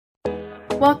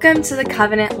Welcome to the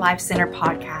Covenant Life Center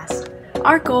podcast.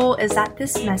 Our goal is that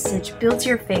this message builds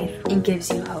your faith and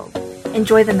gives you hope.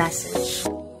 Enjoy the message.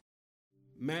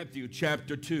 Matthew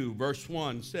chapter 2, verse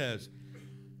 1 says,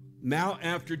 "Now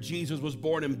after Jesus was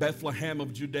born in Bethlehem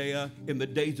of Judea in the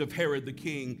days of Herod the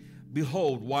king,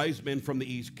 behold, wise men from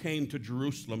the east came to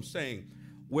Jerusalem, saying,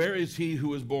 'Where is he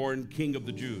who is born King of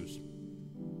the Jews?'"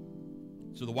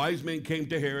 So the wise men came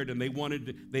to Herod and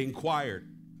they inquired.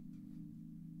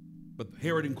 But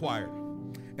Herod inquired.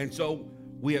 And so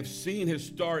we have seen his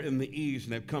star in the east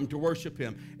and have come to worship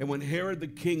him. And when Herod the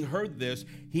king heard this,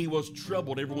 he was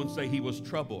troubled. Everyone say he was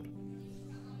troubled.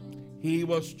 He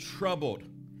was troubled.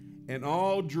 And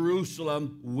all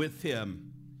Jerusalem with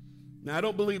him. Now, I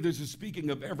don't believe this is speaking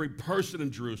of every person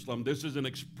in Jerusalem. This is an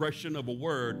expression of a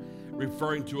word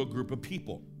referring to a group of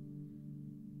people.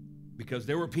 Because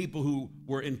there were people who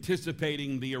were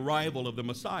anticipating the arrival of the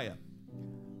Messiah.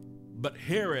 But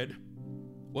Herod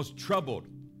was troubled,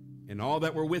 and all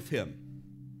that were with him.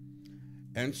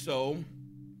 And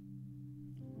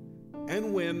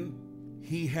when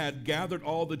he had gathered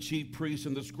all the chief priests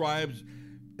and the scribes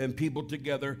and people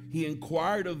together, he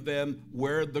inquired of them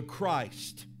where the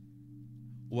Christ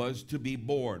was to be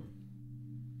born.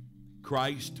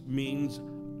 Christ means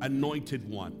anointed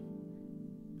one.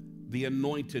 The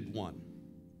anointed one.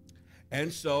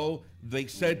 And so they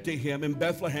said to him, "In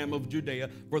Bethlehem of Judea,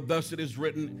 for thus it is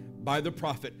written by the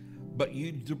prophet, but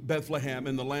you, Bethlehem,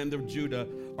 in the land of Judah,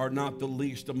 are not the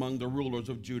least among the rulers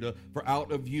of Judah, for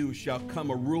out of you shall come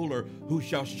a ruler who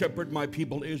shall shepherd my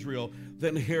people Israel."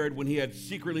 Then Herod, when he had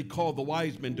secretly called the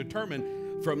wise men,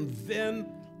 determined from then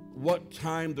what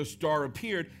time the star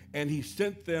appeared, and he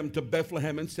sent them to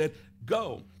Bethlehem and said,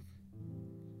 Go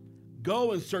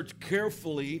and search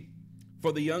carefully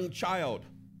for the young child.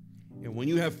 And when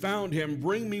you have found him,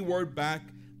 bring me word back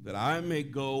that I may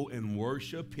go and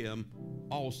worship him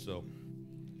also.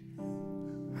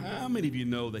 How many of you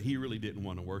know that he really didn't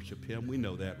want to worship him? We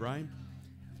know that, right?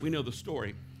 We know the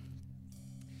story.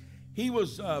 He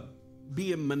was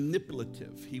being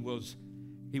manipulative. He was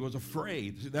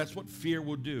afraid. That's what fear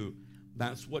will do.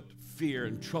 That's what fear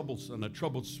and a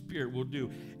troubled spirit will do.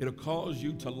 It'll cause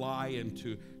you to lie and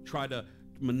to try to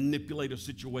manipulate a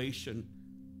situation.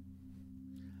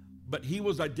 But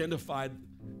Jesus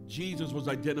was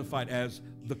identified as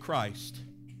the Christ,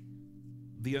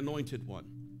 the anointed one.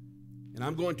 And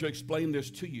I'm going to explain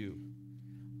this to you.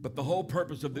 But the whole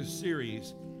purpose of this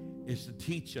series is to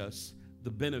teach us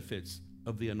the benefits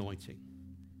of the anointing.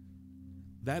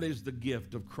 That is the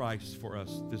gift of Christ for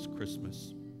us this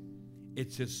Christmas.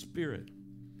 It's his spirit.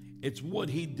 It's what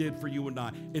he did for you and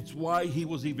I. It's why he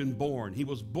was even born. He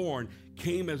was born,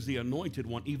 came as the anointed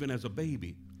one, even as a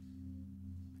baby.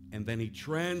 And then he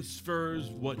transfers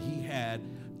what he had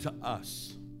to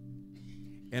us.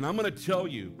 And I'm going to tell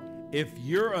you, if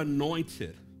you're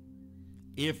anointed,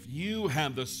 if you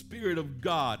have the Spirit of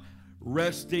God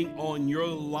resting on your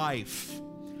life,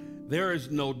 there is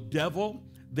no devil,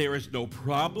 there is no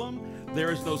problem,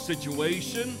 there is no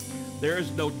situation, there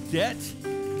is no debt,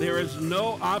 there is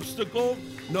no obstacle,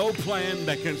 no plan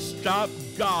that can stop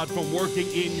God from working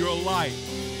in your life.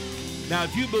 Now,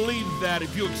 if you believe that,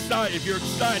 if you're excited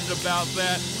about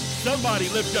that, somebody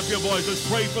lift up your voice. Let's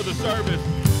pray for the service.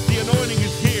 The anointing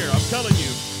is here. I'm telling you,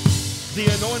 the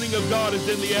anointing of God is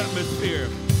in the atmosphere.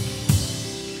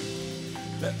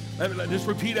 Just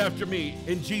repeat after me.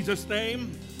 In Jesus'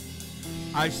 name,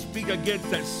 I speak against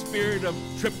that spirit of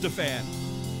tryptophan.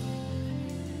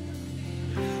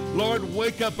 Lord,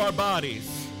 wake up our bodies.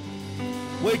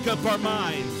 Wake up our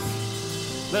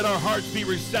minds. Let our hearts be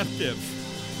receptive.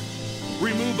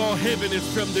 Remove all heaviness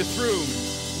from this room.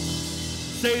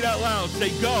 Say it out loud. Say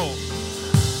go.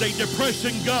 Say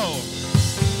depression go.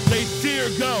 Say fear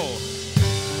go.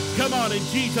 Come on, in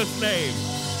Jesus' name.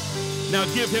 Now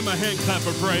give him a hand clap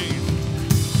of praise.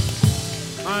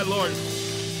 My Lord,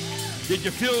 did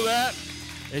you feel that?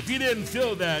 If you didn't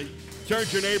feel that, turn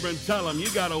to your neighbor and tell him,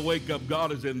 you got to wake up.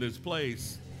 God is in this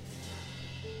place.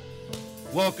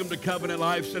 Welcome to Covenant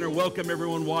Life Center. Welcome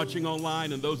everyone watching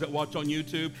online and those that watch on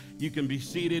YouTube. You can be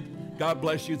seated. God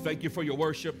bless you. Thank you for your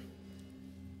worship.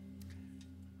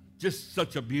 Just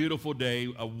such a beautiful day,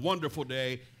 a wonderful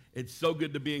day. It's so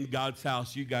good to be in God's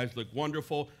house. You guys look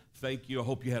wonderful. Thank you. I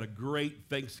hope you had a great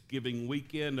Thanksgiving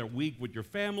weekend or week with your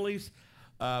families.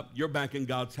 You're back in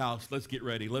God's house. Let's get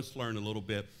ready. Let's learn a little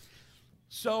bit.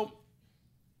 So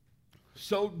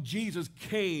Jesus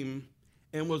came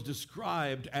and was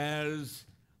described as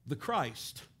the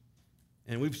Christ.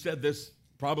 And we've said this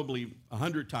probably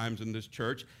 100 times in this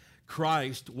church.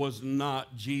 Christ was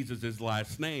not Jesus'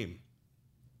 last name.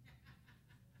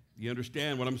 You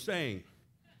understand what I'm saying?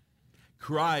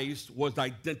 Christ was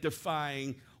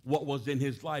identifying what was in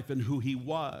his life and who he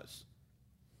was.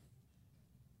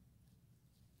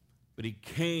 But he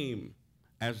came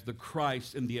as the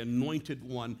Christ and the anointed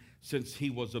one since he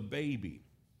was a baby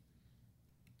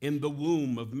in the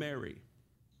womb of Mary.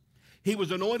 He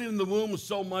was anointed in the womb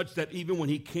so much that even when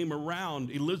he came around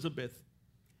Elizabeth,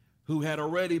 who had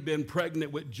already been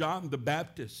pregnant with John the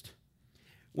Baptist,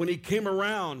 when he came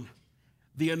around,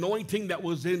 the anointing that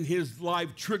was in his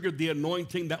life triggered the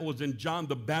anointing that was in John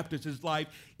the Baptist's life,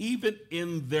 even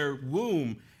in their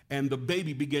womb, and the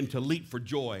baby began to leap for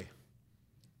joy.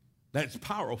 That's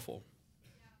powerful.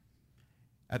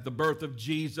 At the birth of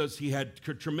Jesus, he had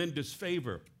tremendous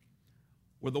favor,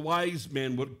 where the wise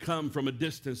men would come from a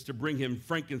distance to bring him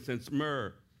frankincense,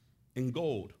 myrrh, and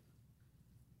gold.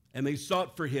 And they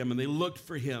sought for him and they looked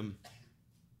for him.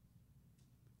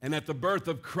 And at the birth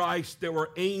of Christ, there were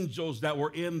angels that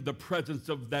were in the presence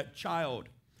of that child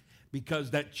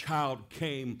because that child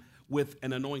came with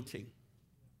an anointing.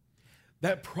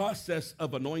 That process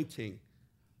of anointing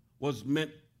was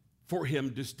meant for him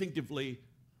distinctively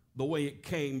the way it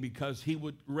came, because he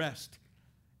would rest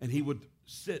and he would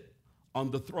sit on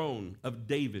the throne of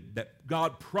David that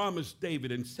God promised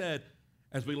David and said,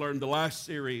 as we learned the last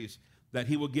series, that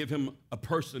he would give him a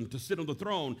person to sit on the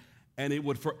throne and it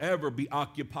would forever be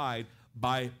occupied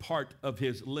by part of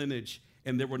his lineage,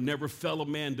 and there would never fellow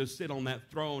man to sit on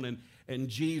that throne, and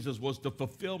Jesus was the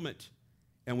fulfillment.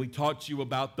 And we taught you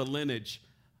about the lineage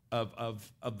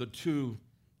of the two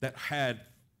that had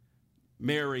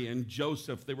Mary and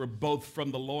Joseph. They were both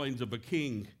from the loins of a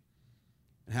king.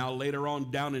 And how later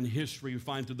on down in history, you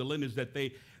find through the lineage that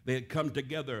they had come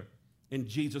together. And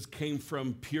Jesus came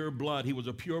from pure blood. He was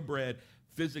a purebred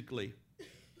physically,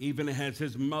 even as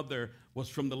his mother was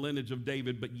from the lineage of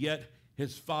David. But yet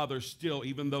his father still,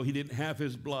 even though he didn't have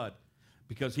his blood,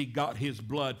 because he got his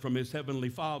blood from his heavenly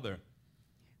Father.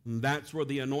 And that's where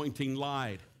the anointing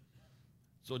lied.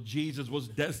 So Jesus was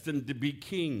destined to be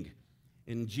king.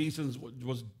 And Jesus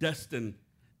was destined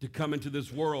to come into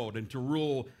this world and to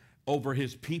rule over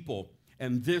his people.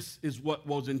 And this is what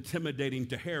was intimidating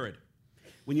to Herod.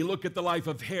 When you look at the life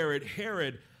of Herod,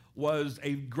 Herod was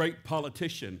a great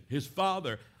politician. His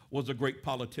father was a great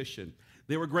politician.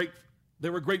 They were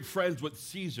great friends with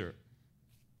Caesar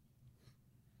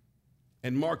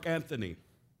and Mark Antony,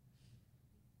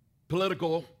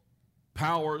 political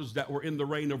powers that were in the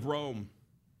reign of Rome.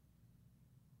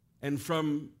 And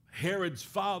from Herod's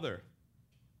father,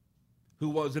 who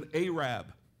was an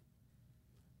Arab,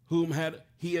 whom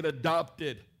he had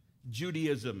adopted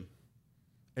Judaism.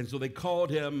 And so they called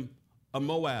him a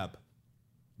Moab.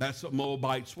 That's what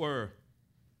Moabites were.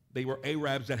 They were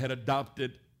Arabs that had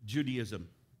adopted Judaism.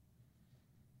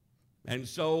 And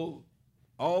so,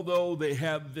 although they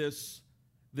have this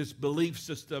belief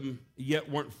system, yet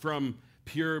weren't from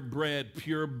purebred,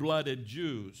 pure-blooded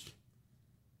Jews,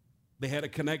 they had a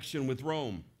connection with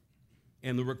Rome.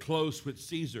 And they were close with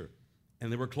Caesar.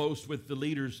 And they were close with the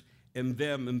leaders and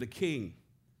them and the king.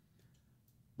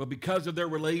 But because of their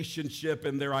relationship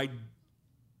and their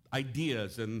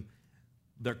ideas and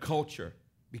their culture,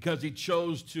 because he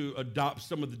chose to adopt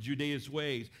some of the Judaism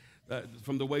ways,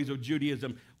 from the ways of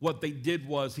Judaism, what they did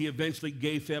was he eventually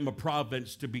gave him a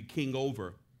province to be king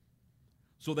over.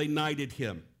 So they knighted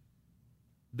him.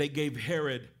 They gave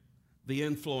Herod the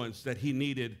influence that he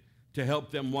needed to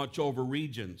help them watch over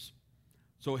regions.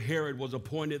 So Herod was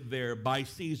appointed there by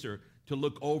Caesar to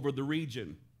look over the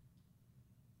region.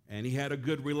 And he had a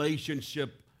good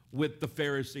relationship with the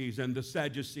Pharisees and the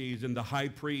Sadducees and the high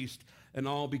priest and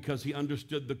all, because he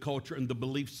understood the culture and the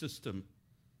belief system.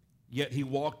 Yet he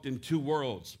walked in two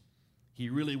worlds. He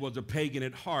really was a pagan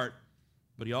at heart,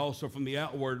 but he also from the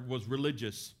outward was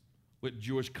religious with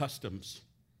Jewish customs.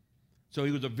 So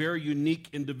he was a very unique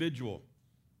individual.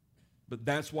 But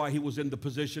that's why he was in the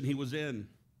position he was in.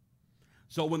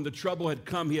 So when the trouble had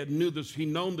come, he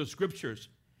known the scriptures.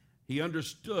 He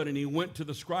understood, and he went to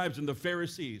the scribes and the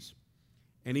Pharisees,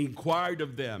 and he inquired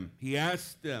of them. He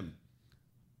asked them,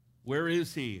 where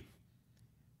is he?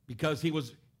 Because he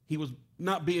was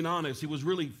not being honest. He was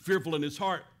really fearful in his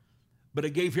heart. But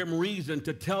it gave him reason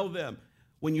to tell them,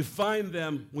 when you find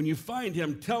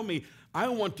him, tell me, I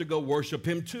want to go worship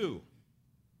him too.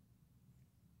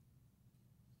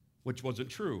 Which wasn't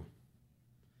true.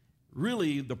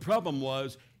 Really, the problem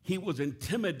was he was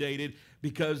intimidated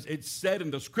because it said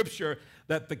in the scripture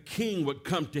that the king would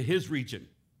come to his region.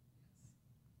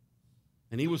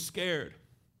 And he was scared.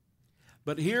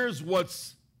 But here's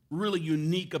what's really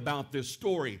unique about this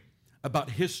story, about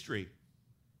history.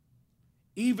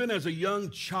 Even as a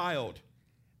young child,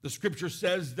 the scripture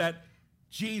says that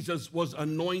Jesus was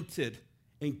anointed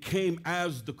and came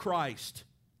as the Christ.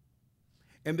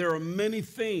 And there are many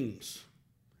things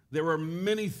that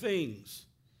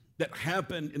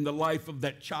happened in the life of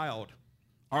that child.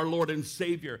 Our Lord and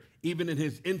Savior, even in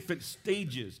his infant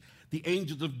stages, the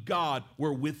angels of God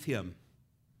were with him.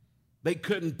 They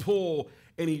couldn't pull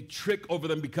any trick over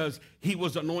them because he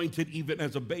was anointed even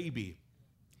as a baby.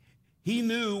 He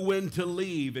knew when to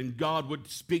leave, and God would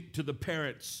speak to the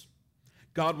parents.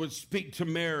 God would speak to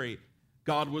Mary.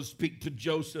 God would speak to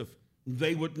Joseph.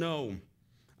 They would know.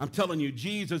 I'm telling you,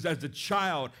 Jesus as a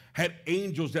child had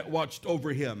angels that watched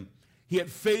over him. He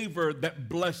had favor that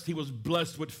blessed. He was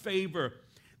blessed with favor.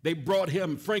 They brought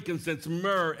him frankincense,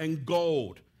 myrrh, and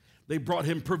gold. They brought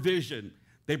him provision.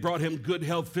 They brought him good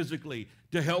health physically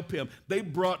to help him. They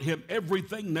brought him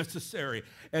everything necessary.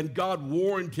 And God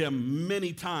warned him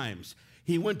many times.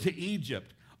 He went to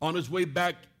Egypt. On his way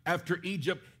back after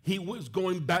Egypt, he was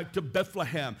going back to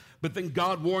Bethlehem. But then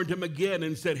God warned him again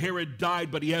and said, Herod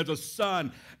died, but he has a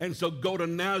son. And so go to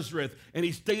Nazareth. And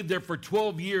he stayed there for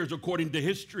 12 years, according to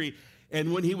history.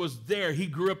 And when he was there, he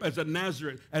grew up as a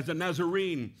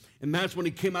Nazarene. And that's when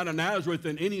he came out of Nazareth.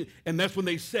 And that's when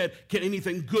they said, can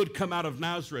anything good come out of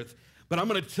Nazareth? But I'm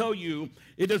going to tell you,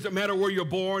 it doesn't matter where you're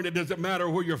born. It doesn't matter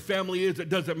where your family is. It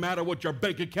doesn't matter what your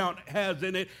bank account has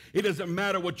in it. It doesn't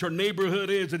matter what your neighborhood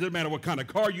is. It doesn't matter what kind of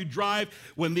car you drive.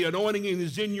 When the anointing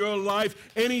is in your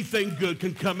life, anything good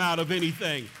can come out of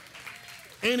anything.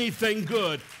 Anything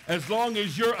good, as long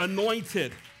as you're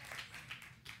anointed.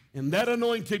 And that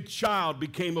anointed child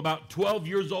became about 12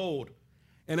 years old.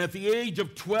 And at the age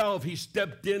of 12, he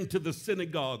stepped into the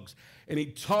synagogues and he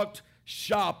talked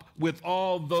shop with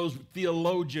all those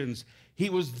theologians. He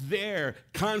was there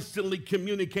constantly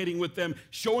communicating with them,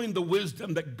 showing the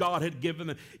wisdom that God had given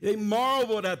them. They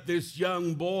marveled at this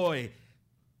young boy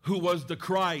who was the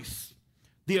Christ,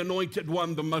 the anointed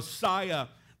one, the Messiah.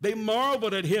 They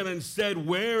marveled at him and said,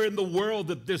 where in the world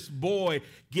did this boy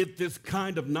get this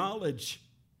kind of knowledge?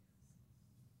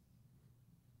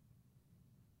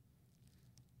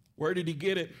 Where did he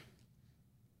get it?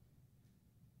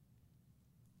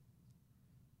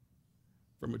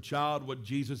 From a child, what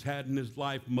Jesus had in his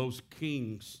life, most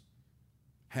kings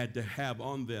had to have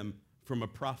on them from a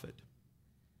prophet.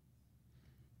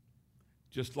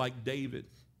 Just like David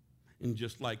and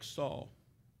just like Saul.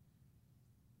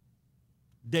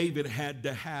 David had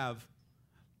to have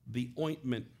the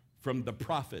ointment from the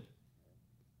prophet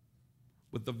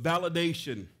with the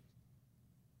validation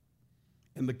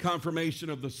and the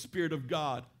confirmation of the Spirit of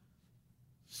God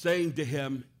saying to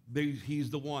him,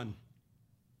 he's the one.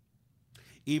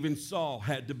 Even Saul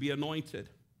had to be anointed.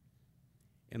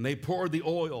 And they poured the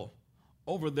oil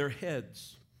over their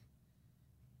heads.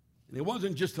 And it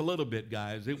wasn't just a little bit,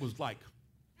 guys. It was like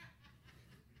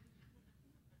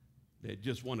they had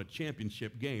just won a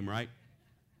championship game, right?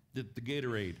 The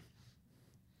Gatorade.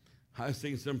 I've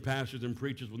seen some pastors and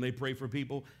preachers, when they pray for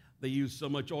people, they use so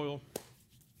much oil.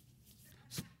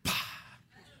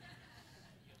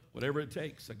 Whatever it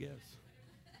takes, I guess.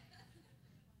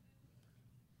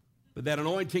 But that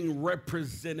anointing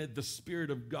represented the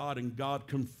Spirit of God and God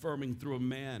confirming through a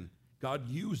man, God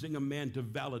using a man to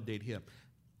validate him.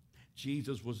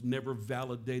 Jesus was never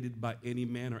validated by any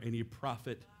man or any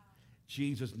prophet.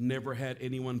 Jesus never had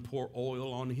anyone pour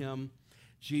oil on him.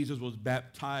 Jesus was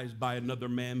baptized by another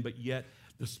man, but yet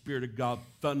the Spirit of God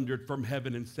thundered from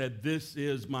heaven and said, this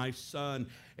is my Son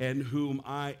in whom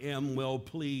I am well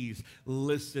pleased.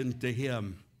 Listen to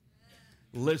him.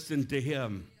 Listen to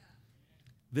him.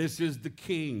 This is the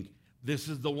King. This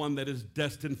is the one that is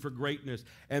destined for greatness.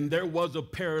 And there was a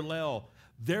parallel.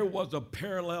 There was a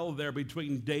parallel there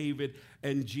between David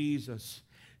and Jesus.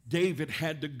 David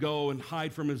had to go and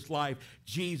hide from his life.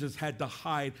 Jesus had to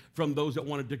hide from those that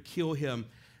wanted to kill him.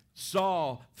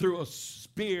 Saul threw a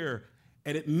spear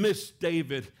and it missed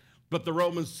David, but the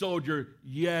Roman soldier,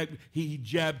 he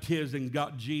jabbed his and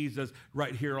got Jesus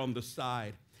right here on the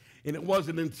side. And it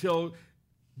wasn't until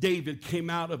David came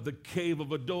out of the cave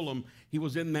of Adullam. He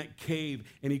was in that cave,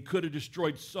 and he could have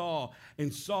destroyed Saul.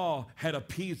 And Saul had a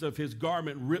piece of his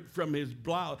garment ripped from his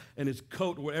blouse and his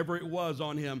coat, whatever it was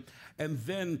on him. And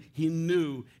then he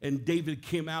knew, and David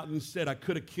came out and said, I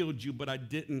could have killed you, but I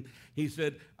didn't. He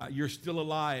said, you're still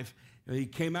alive. And he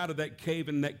came out of that cave,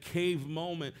 in that cave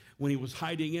moment when he was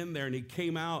hiding in there, and he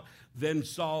came out. Then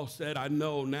Saul said, I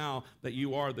know now that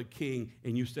you are the king,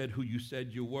 and you said who you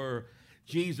said you were.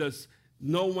 Jesus,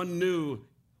 no one knew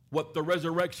what the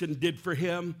resurrection did for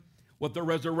him, what the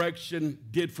resurrection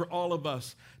did for all of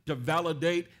us, to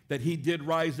validate that he did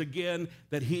rise again,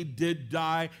 that he did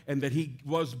die, and that he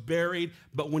was buried.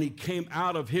 But when he came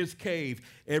out of his cave,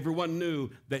 everyone knew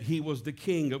that he was the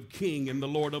King of Kings and the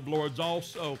Lord of Lords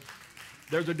also.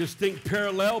 There's a distinct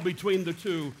parallel between the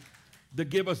two to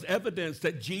give us evidence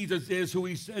that Jesus is who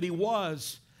he said he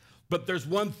was. But there's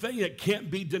one thing that can't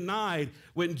be denied.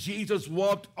 When Jesus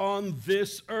walked on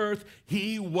this earth,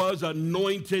 he was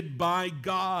anointed by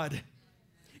God.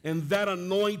 And that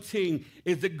anointing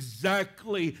is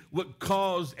exactly what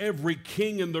caused every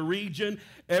king in the region,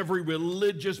 every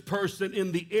religious person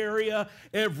in the area,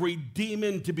 every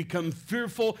demon to become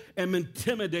fearful and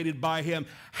intimidated by him.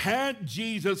 Had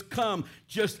Jesus come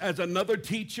just as another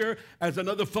teacher, as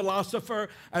another philosopher,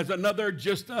 as another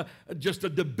just a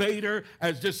debater,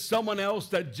 as just someone else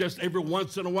that just every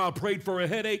once in a while prayed for a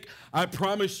headache, I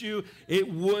promise you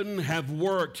it wouldn't have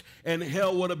worked and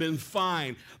hell would have been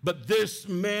fine. But this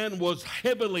man was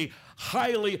heavily,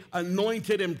 highly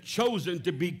anointed and chosen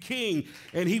to be king,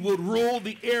 and he would rule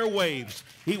the airwaves.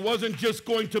 He wasn't just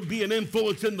going to be an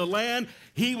influence in the land.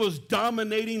 He was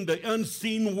dominating the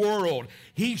unseen world.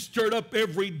 He stirred up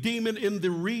every demon in the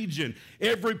region.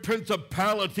 Every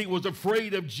principality was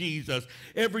afraid of Jesus.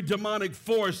 Every demonic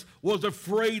force was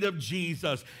afraid of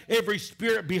Jesus. Every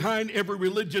spirit behind every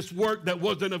religious work that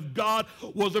wasn't of God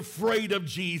was afraid of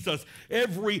Jesus.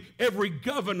 Every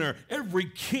governor, every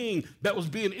king that was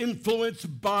being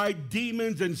influenced by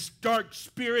demons and dark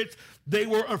spirits, they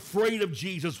were afraid of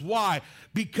Jesus. Why?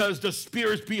 Because the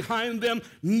spirits behind them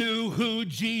knew who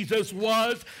Jesus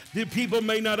was. The people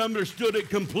may not understood it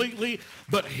completely,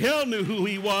 but hell knew who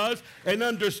he was and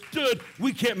understood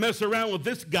we can't mess around with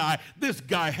this guy. This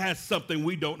guy has something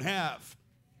we don't have.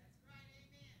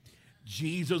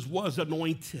 Jesus was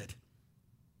anointed.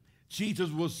 Jesus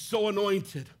was so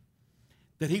anointed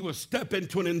that he would step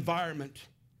into an environment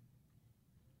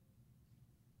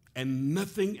and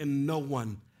nothing and no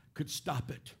one could stop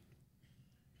it.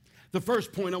 The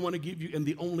first point I want to give you, and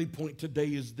the only point today,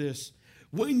 is this: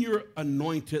 when you're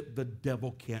anointed, the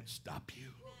devil can't stop you.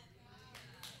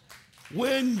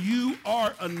 When you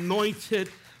are anointed,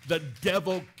 the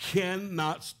devil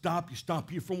cannot stop you.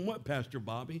 Stop you from what, Pastor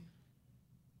Bobby?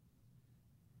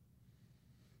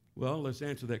 Well, let's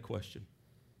answer that question.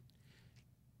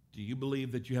 Do you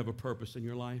believe that you have a purpose in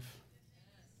your life?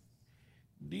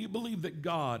 Do you believe that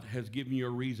God has given you a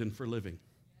reason for living?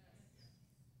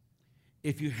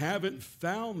 If you haven't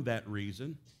found that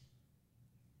reason,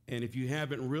 and if you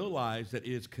haven't realized that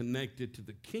it is connected to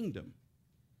the kingdom,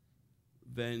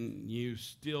 then you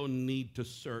still need to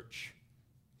search.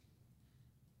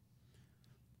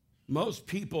 Most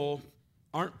people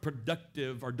aren't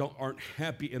productive or aren't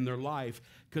happy in their life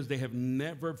because they have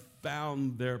never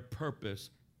found their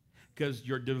purpose. Because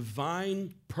your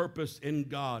divine purpose in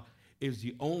God is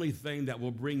the only thing that will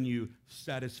bring you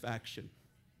satisfaction.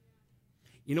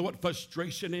 You know what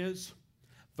frustration is?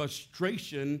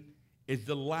 Frustration is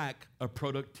the lack of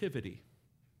productivity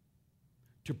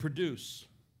to produce.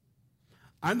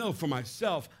 I know for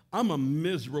myself, I'm a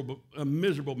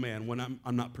miserable man when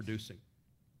I'm not producing.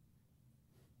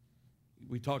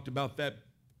 We talked about that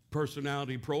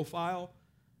personality profile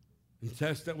and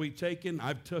test that we've taken.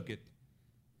 I've took it.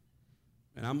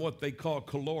 And I'm what they call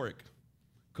caloric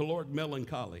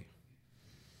melancholy.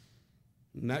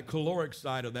 And that caloric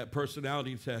side of that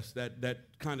personality test, that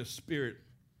kind of spirit,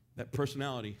 that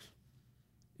personality,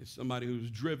 is somebody who's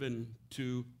driven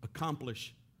to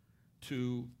accomplish,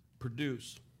 to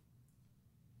produce.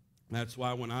 That's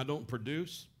why when I don't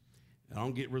produce, I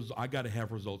don't get results. I got to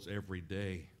have results every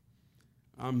day.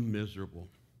 I'm miserable.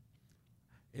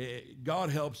 God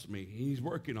helps me. He's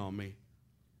working on me.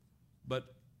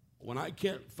 But when I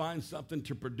can't find something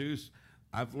to produce,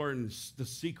 I've learned the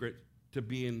secret to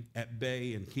being at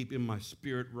bay and keeping my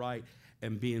spirit right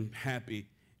and being happy.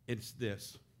 It's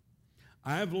this.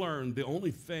 I've learned the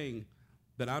only thing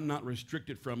that I'm not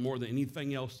restricted from more than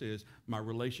anything else is my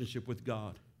relationship with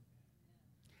God.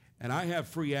 And I have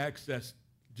free access,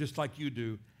 just like you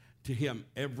do, to him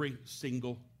every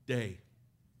single day.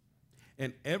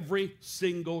 And every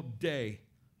single day,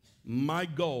 my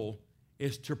goal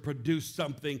is to produce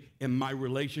something in my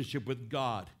relationship with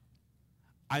God.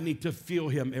 I need to feel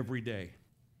him every day.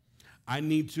 I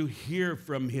need to hear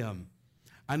from him.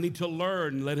 I need to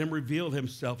learn, let him reveal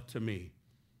himself to me.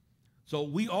 So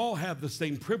we all have the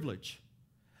same privilege.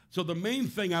 So the main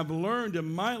thing I've learned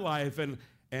in my life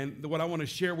and what I want to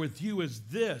share with you is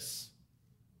this.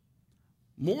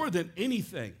 More than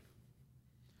anything,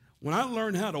 when I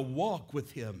learn how to walk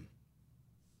with him,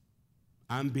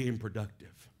 I'm being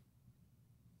productive.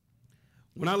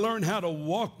 When I learn how to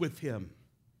walk with him,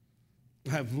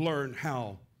 have learned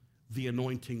how the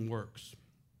anointing works.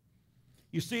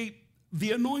 You see,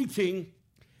 the anointing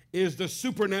is the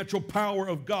supernatural power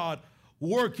of God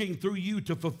working through you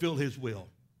to fulfill his will.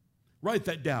 Write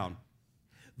that down.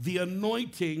 The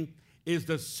anointing is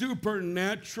the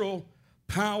supernatural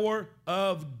power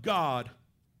of God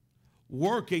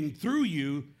working through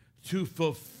you to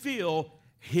fulfill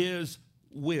his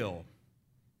will.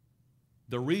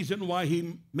 The reason why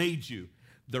he made you,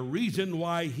 the reason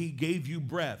why he gave you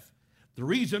breath, the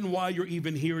reason why you're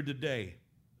even here today.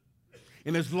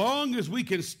 And as long as we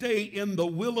can stay in the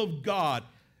will of God,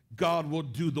 God will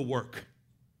do the work.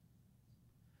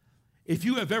 If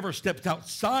you have ever stepped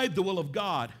outside the will of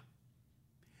God,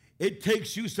 it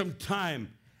takes you some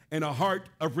time and a heart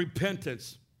of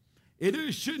repentance. It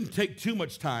shouldn't take too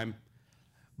much time,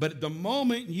 but the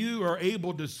moment you are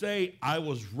able to say, I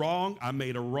was wrong, I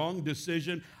made a wrong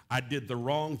decision, I did the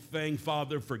wrong thing,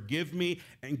 Father, forgive me,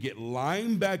 and get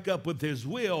lined back up with his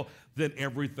will, then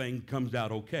everything comes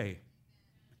out okay.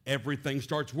 Everything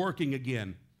starts working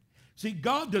again. See,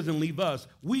 God doesn't leave us.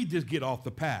 We just get off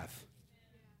the path.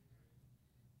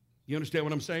 You understand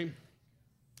what I'm saying?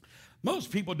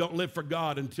 Most people don't live for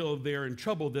God until they're in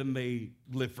trouble, then they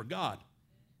live for God.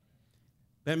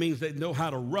 That means they know how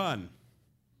to run,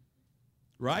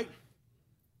 right?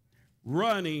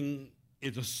 Running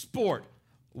is a sport.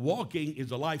 Walking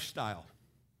is a lifestyle.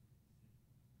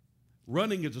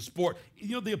 Running is a sport.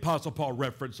 You know, the Apostle Paul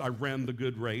referenced, I ran the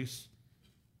good race.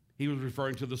 He was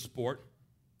referring to the sport,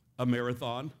 a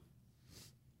marathon,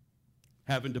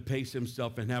 having to pace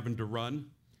himself and having to run.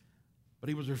 But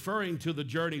he was referring to the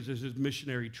journeys as his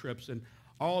missionary trips and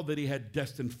all that he had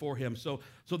destined for him. So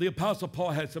the Apostle Paul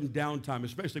had some downtime,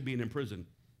 especially being in prison.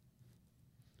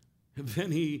 And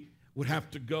then he would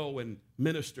have to go and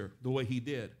minister the way he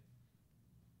did.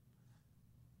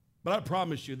 But I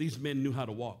promise you, these men knew how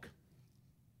to walk.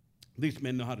 These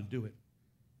men know how to do it.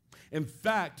 In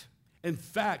fact,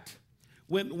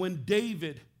 when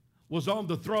David was on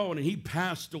the throne and he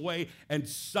passed away and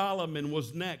Solomon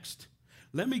was next,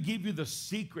 let me give you the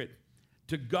secret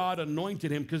to God anointed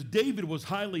him, because David was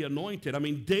highly anointed. I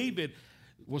mean, David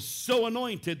was so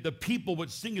anointed, the people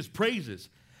would sing his praises.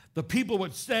 The people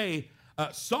would say,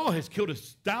 Saul has killed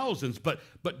his thousands, but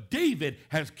David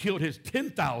has killed his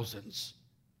 10,000s.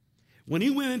 When he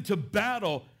went into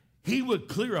battle, he would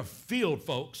clear a field,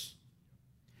 folks.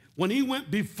 When he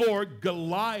went before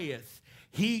Goliath,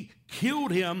 he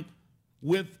killed him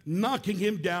with knocking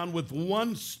him down with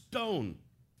one stone.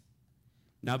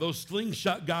 Now, those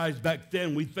slingshot guys back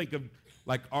then, we think of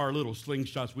like our little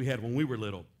slingshots we had when we were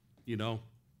little, you know.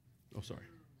 Oh, sorry.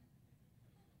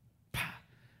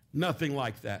 Nothing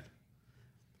like that.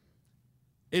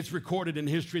 It's recorded in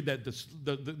history that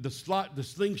the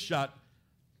slingshot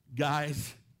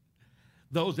guys,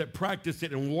 those that practice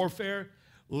it in warfare,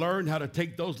 learned how to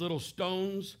take those little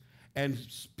stones and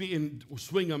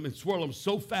swing them and swirl them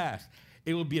so fast,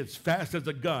 it would be as fast as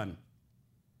a gun.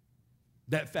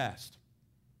 That fast.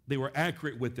 They were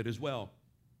accurate with it as well.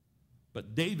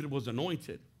 But David was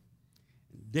anointed.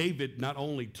 David not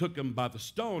only took him by the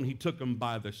stone, he took him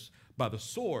by the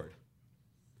sword.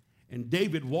 And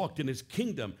David walked in his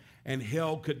kingdom, and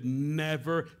hell could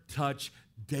never touch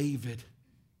David.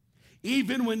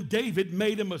 Even when David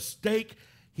made a mistake,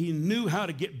 he knew how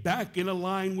to get back in a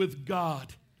line with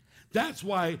God. That's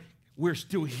why we're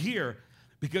still here,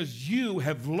 because you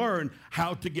have learned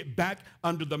how to get back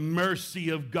under the mercy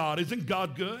of God. Isn't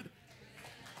God good?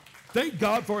 Thank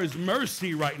God for his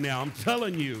mercy right now. I'm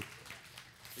telling you.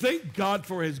 Thank God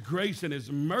for his grace and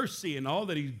his mercy and all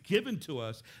that he's given to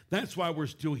us. That's why we're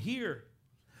still here.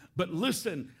 But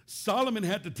listen, Solomon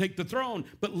had to take the throne.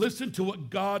 But listen to what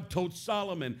God told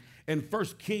Solomon in 1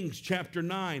 Kings chapter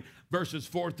 9, verses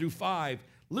 4 through 5.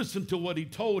 Listen to what he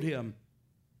told him.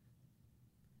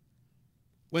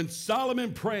 When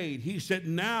Solomon prayed, he said,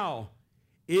 now,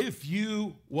 if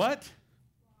you, what?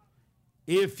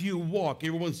 If you walk.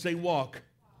 Everyone say walk.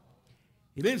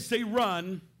 He didn't say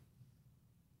run.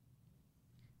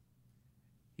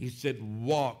 He said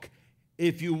walk.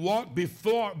 If you walk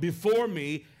before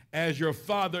me as your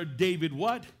father David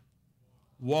what?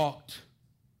 Walked.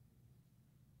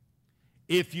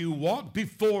 If you walk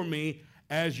before me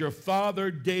as your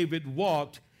father David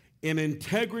walked in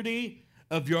integrity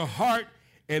of your heart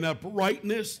and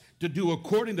uprightness to do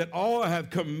according to all I have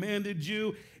commanded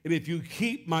you, and if you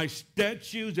keep my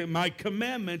statutes and my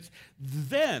commandments,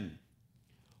 then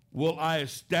will I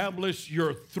establish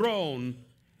your throne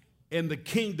in the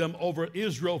kingdom over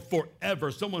Israel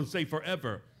forever. Someone say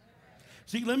forever.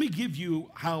 See, let me give you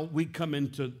how we come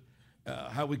into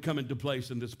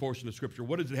place in this portion of Scripture.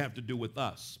 What does it have to do with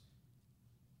us?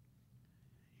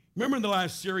 Remember in the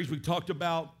last series we talked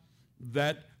about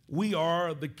that we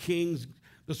are the kings.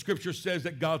 The scripture says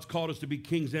that God's called us to be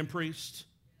kings and priests,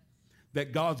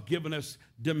 that God's given us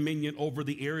dominion over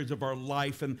the areas of our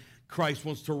life, and Christ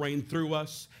wants to reign through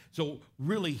us. So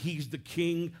really, he's the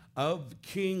King of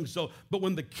kings. But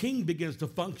when the king begins to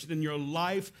function in your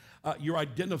life, you're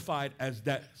identified as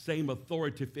that same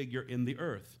authority figure in the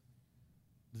earth.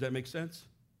 Does that make sense?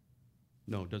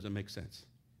 No, it doesn't make sense.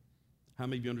 How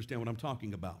many of you understand what I'm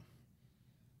talking about?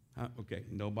 Okay,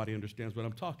 nobody understands what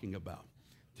I'm talking about.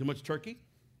 Too much turkey?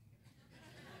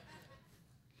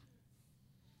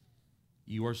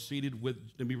 You are seated with,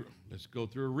 let's go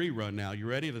through a rerun now. You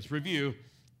ready? Let's review.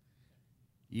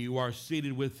 You are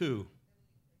seated with who?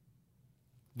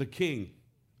 The King.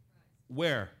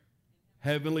 Where?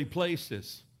 Heavenly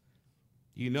places.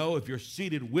 You know, if you're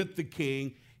seated with the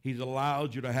King, he's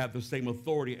allowed you to have the same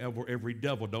authority over every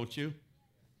devil, don't you?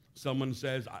 Someone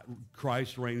says,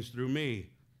 Christ reigns through me.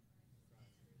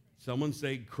 Someone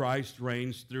say, Christ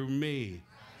reigns through me.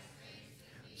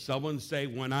 Someone say,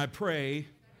 when I pray,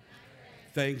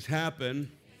 things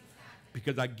happen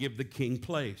because I give the King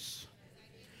place.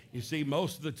 You see,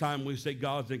 most of the time we say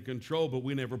God's in control, but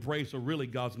we never pray, so really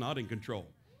God's not in control.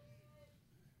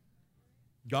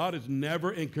 God is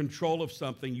never in control of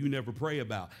something you never pray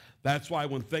about. That's why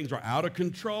when things are out of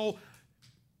control,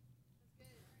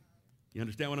 you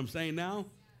understand what I'm saying now?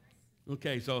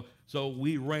 Okay, so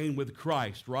we reign with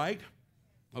Christ, right?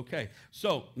 Okay,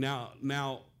 so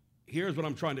now here's what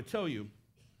I'm trying to tell you.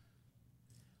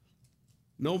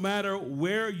 No matter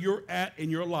where you're at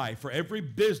in your life, for every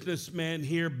businessman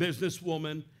here,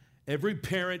 businesswoman, every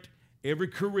parent, every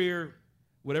career,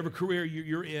 whatever career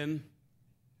you're in,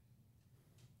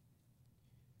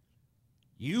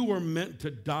 you were meant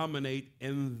to dominate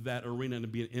in that arena and to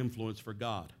be an influence for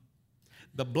God.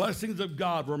 The blessings of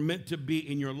God were meant to be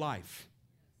in your life.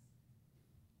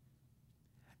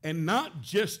 And not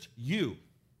just you,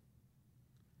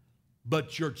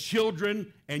 but your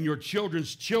children and your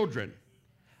children's children,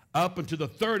 up into the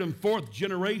third and fourth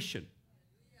generation.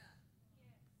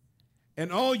 And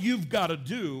all you've got to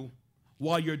do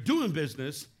while you're doing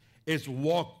business is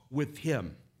walk with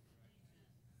him.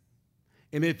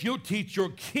 And if you'll teach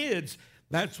your kids,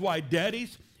 that's why,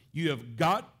 daddies, you have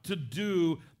got to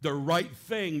do the right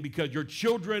thing, because your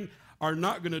children are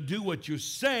not going to do what you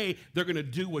say, they're going to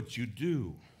do what you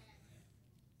do.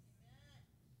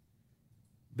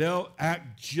 They'll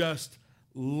act just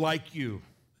like you.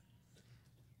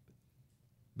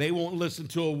 They won't listen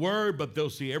to a word, but they'll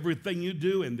see everything you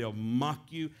do and they'll mock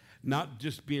you, not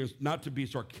to be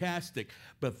sarcastic,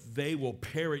 but they will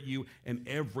parrot you in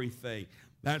everything.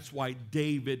 That's why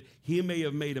David, he may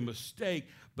have made a mistake,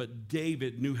 but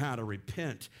David knew how to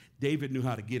repent. David knew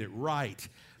how to get it right.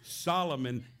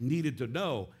 Solomon needed to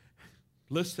know,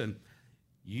 listen,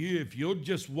 if you'll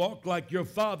just walk like your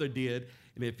father did,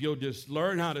 and if you'll just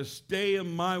learn how to stay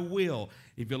in my will,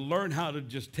 if you'll learn how to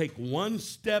just take one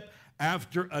step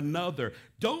after another,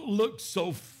 don't look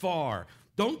so far.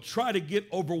 Don't try to get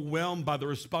overwhelmed by the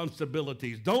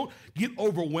responsibilities. Don't get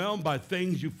overwhelmed by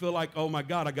things you feel like, oh my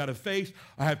God, I got to face.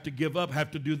 I have to give up,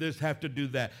 have to do this, have to do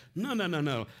that.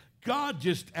 No. God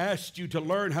just asked you to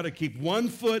learn how to keep one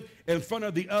foot in front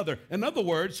of the other. In other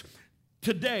words,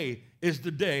 today is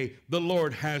the day the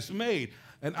Lord has made.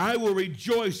 And I will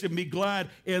rejoice and be glad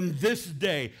in this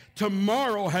day.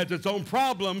 Tomorrow has its own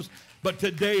problems, but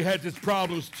today has its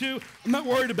problems too. I'm not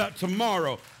worried about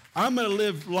tomorrow. I'm going to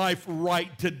live life right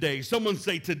today. Someone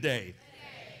say today.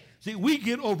 See, we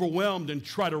get overwhelmed and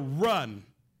try to run,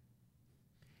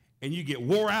 and you get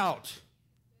wore out.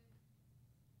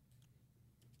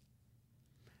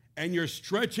 And you're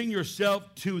stretching yourself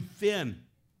too thin.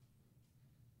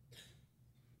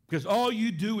 Because all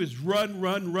you do is run.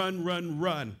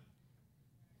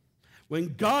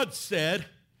 When God said,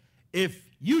 if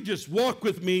you just walk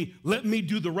with me, let me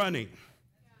do the running.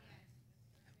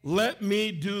 Let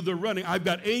me do the running. I've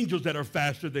got angels that are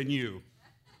faster than you.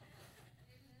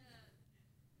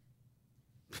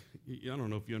 I don't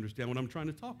know if you understand what I'm trying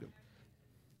to talk about.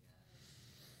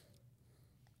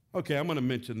 Okay, I'm going to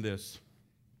mention this.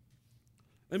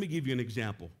 Let me give you an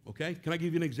example, okay? Can I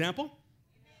give you an example?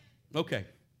 Okay.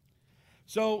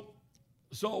 So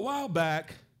a while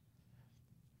back,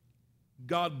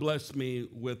 God blessed me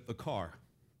with a car.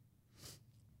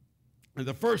 And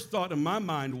the first thought in my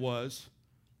mind was,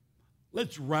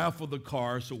 let's raffle the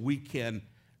car so we can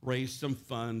raise some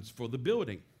funds for the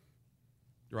building,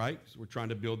 right? So we're trying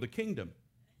to build the kingdom.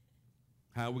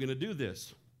 How are we going to do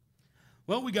this?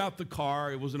 Well, we got the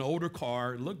car. It was an older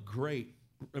car. It looked great.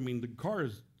 I mean, the car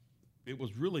it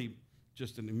was really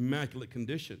just an immaculate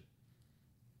condition.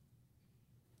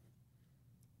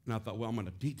 And I thought, well, I'm going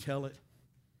to detail it.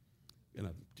 Going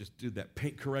to just do that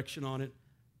paint correction on it,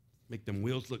 make them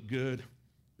wheels look good,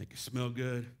 make it smell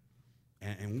good,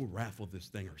 and we'll raffle this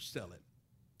thing or sell it.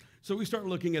 So we start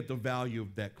looking at the value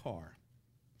of that car.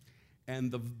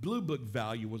 And the Blue Book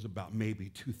value was about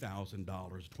maybe $2,000,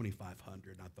 $2,500.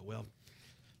 I thought, well,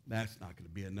 that's not going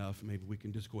to be enough. Maybe we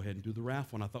can just go ahead and do the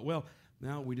raffle. And I thought, well,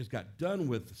 now we just got done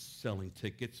with selling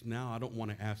tickets. Now I don't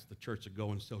want to ask the church to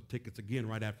go and sell tickets again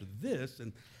right after this.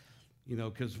 And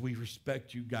because we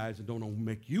respect you guys and don't want to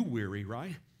make you weary,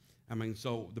 right? I mean,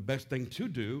 so the best thing to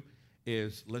do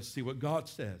is let's see what God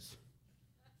says.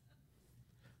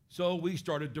 So we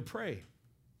started to pray.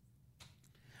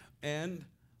 And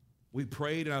we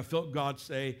prayed, and I felt God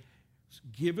say,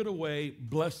 give it away,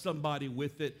 bless somebody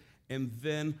with it, and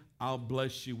then I'll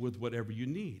bless you with whatever you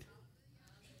need.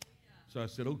 So I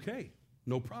said, okay,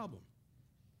 no problem.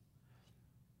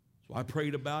 So I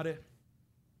prayed about it.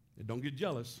 And don't get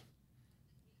jealous.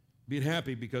 Be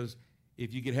happy, because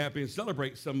if you get happy and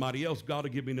celebrate somebody else, God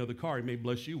will give me another car. He may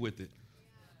bless you with it.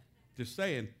 Just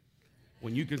saying.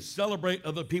 When you can celebrate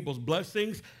other people's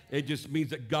blessings, it just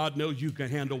means that God knows you can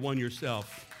handle one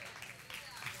yourself.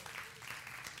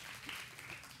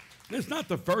 And it's not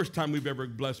the first time we've ever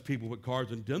blessed people with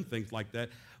cars and done things like that,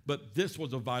 but this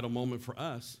was a vital moment for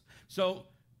us. So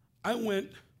I went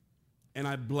and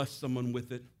I blessed someone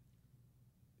with it,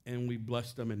 and we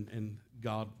blessed them, and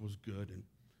God was good. And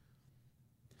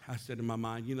I said in my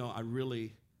mind,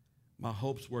 my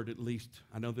hopes were at least,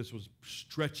 I know this was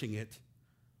stretching it,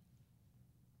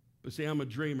 but see, I'm a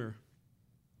dreamer.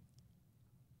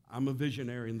 I'm a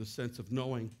visionary in the sense of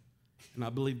knowing, and I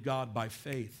believe God by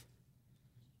faith.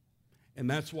 And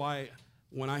that's why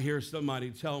when I hear somebody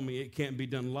tell me it can't be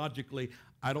done logically,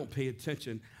 I don't pay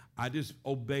attention. I just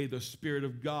obey the Spirit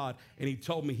of God. And he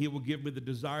told me he will give me the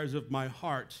desires of my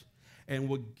heart and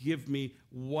will give me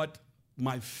what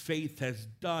my faith has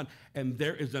done. And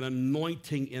there is an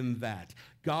anointing in that.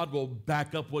 God will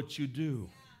back up what you do.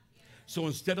 So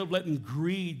instead of letting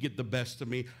greed get the best of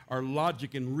me, or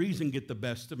logic and reason get the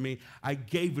best of me, I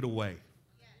gave it away.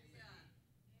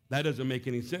 That doesn't make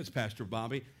any sense, Pastor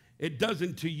Bobby. It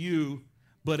doesn't to you,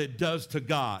 but it does to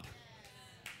God.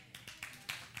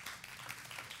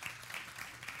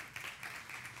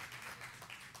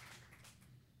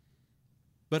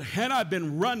 But had I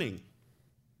been running,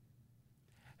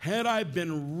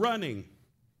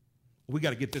 we got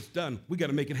to get this done. We got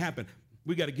to make it happen.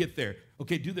 We got to get there.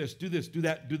 Okay, do this, do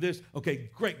that, do this.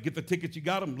 Okay, great. Get the tickets. You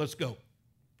got them. Let's go.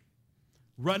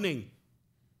 Running.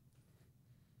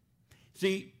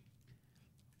 See,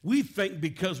 we think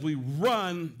because we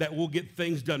run that we'll get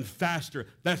things done faster.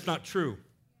 That's not true.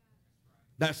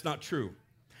 That's not true.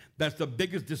 That's the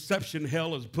biggest deception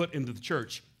hell has put into the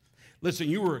church. Listen,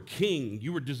 you were a king.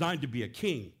 You were designed to be a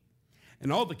king.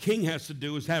 And all the king has to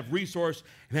do is have resource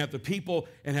and have the people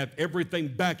and have everything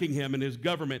backing him and his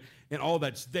government and all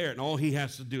that's there. And all he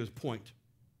has to do is point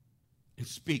and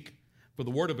speak. For the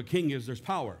word of a king is there's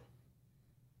power.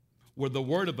 Where the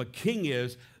word of a king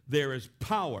is, there is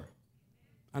power.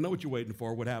 I know what you're waiting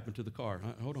for. What happened to the car?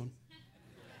 Hold on.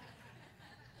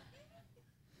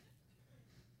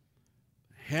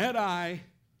 Had I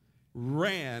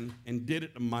ran and did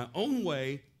it in my own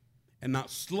way and not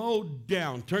slowed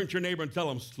down, turn to your neighbor and tell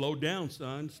them, slow down,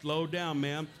 son. Slow down,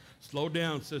 ma'am. Slow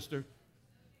down, sister.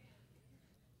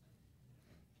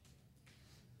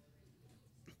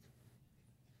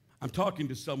 I'm talking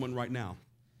to someone right now.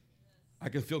 I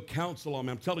can feel counsel on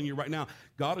me. I'm telling you right now,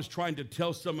 God is trying to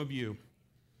tell some of you,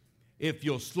 if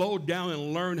you'll slow down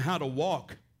and learn how to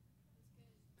walk,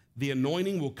 the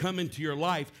anointing will come into your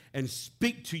life and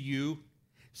speak to you.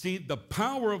 See, the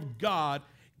power of God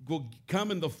will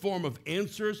come in the form of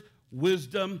answers,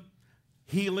 wisdom,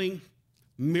 healing,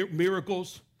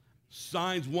 miracles,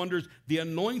 signs, wonders. The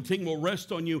anointing will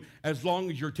rest on you as long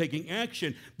as you're taking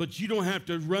action, but you don't have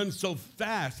to run so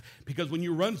fast, because when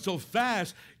you run so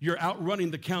fast, you're outrunning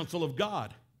the counsel of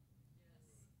God.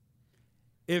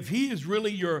 If he is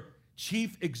really your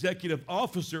chief executive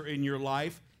officer in your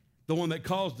life, the one that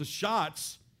calls the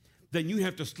shots, then you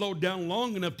have to slow down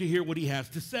long enough to hear what he has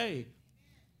to say.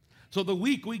 So the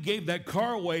week we gave that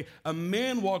car away, a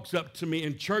man walks up to me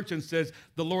in church and says,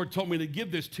 the Lord told me to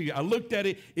give this to you. I looked at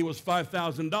it. It was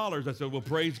 $5,000. I said, well,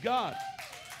 praise God.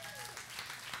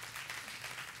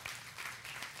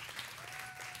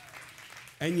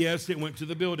 And yes, it went to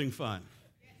the building fund.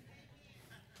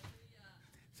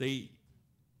 See,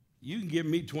 you can give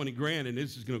me 20 grand and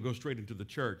this is going to go straight into the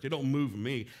church. It don't move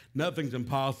me. Nothing's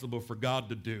impossible for God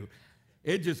to do.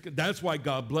 That's why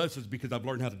God blesses, because I've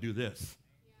learned how to do this.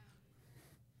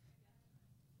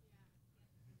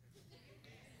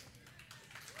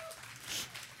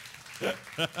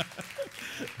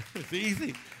 It's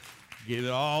easy. Give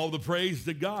all the praise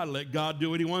to God. Let God do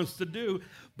what he wants to do.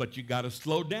 But you got to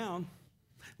slow down.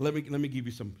 Let me give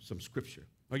you some scripture.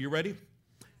 Are you ready?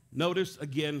 Notice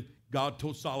again, God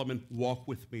told Solomon, walk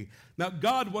with me. Now,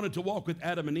 God wanted to walk with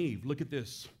Adam and Eve. Look at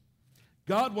this.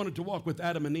 God wanted to walk with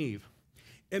Adam and Eve.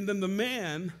 And then the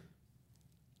man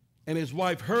and his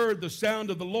wife heard the sound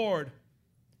of the Lord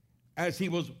as he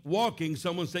was walking.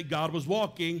 Someone say God was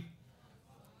walking.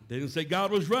 They didn't say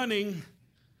God was running.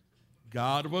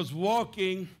 God was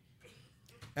walking.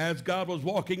 As God was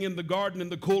walking in the garden in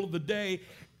the cool of the day,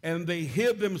 and they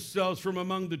hid themselves from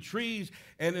among the trees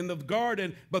and in the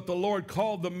garden. But the Lord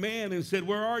called the man and said,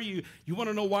 where are you? You want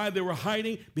to know why they were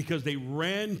hiding? Because they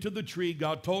ran to the tree.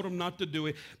 God told them not to do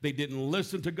it. They didn't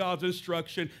listen to God's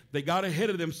instruction. They got ahead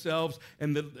of themselves,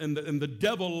 and the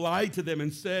devil lied to them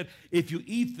and said, if you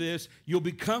eat this, you'll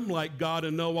become like God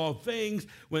and know all things,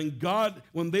 when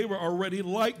they were already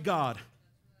like God.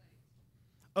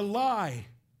 A lie.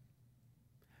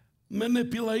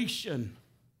 Manipulation.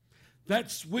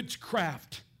 That's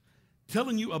witchcraft.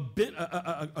 Telling you a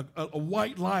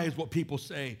white lie is what people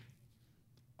say.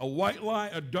 A white lie,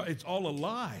 it's all a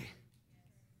lie.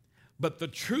 But the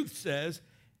truth says,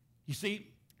 you see,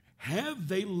 have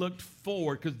they looked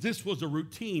forward? Because this was a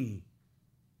routine.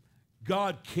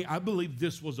 I believe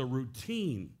this was a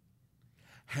routine.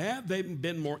 Had they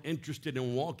been more interested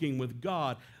in walking with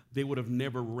God, they would have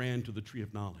never ran to the tree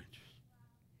of knowledge.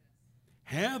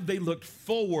 Have they looked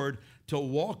forward to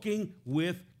walking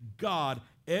with God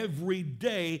every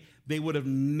day, they would have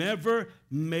never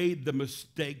made the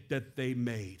mistake that they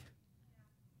made.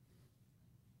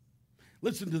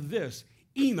 Listen to this.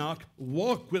 Enoch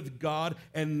walked with God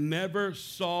and never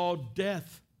saw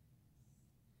death.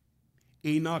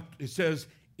 Enoch, it says,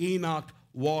 Enoch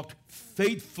walked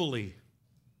faithfully.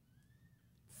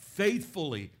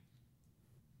 Faithfully.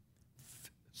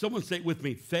 Someone say it with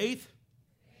me. Faithful.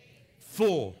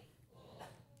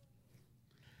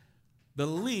 The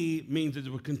li means it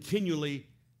was a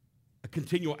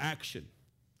continual action.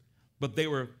 But they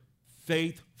were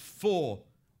faithful.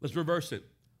 Let's reverse it.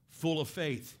 Full of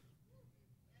faith.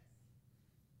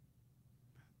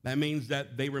 That means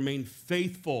that they remain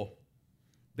faithful.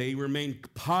 They remain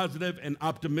positive and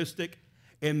optimistic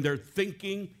in their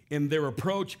thinking, in their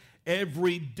approach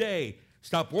every day.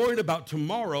 Stop worrying about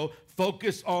tomorrow.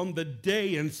 Focus on the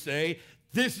day and say,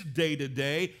 this day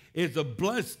today is a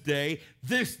blessed day.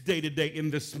 This day today,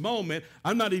 in this moment,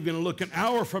 I'm not even going to look an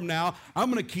hour from now. I'm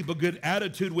going to keep a good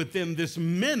attitude within this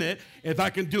minute. If I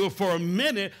can do it for a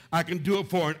minute, I can do it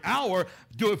for an hour.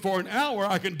 Do it for an hour,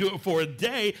 I can do it for a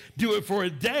day. Do it for a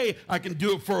day, I can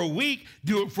do it for a week.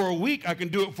 Do it for a week, I can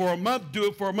do it for a month. Do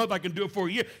it for a month, I can do it for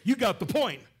a year. You got the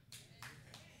point.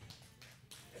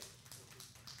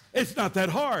 It's not that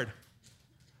hard.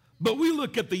 But we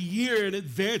look at the year in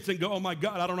advance and go, oh my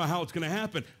God, I don't know how it's going to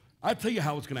happen. I'll tell you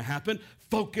how it's going to happen.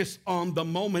 Focus on the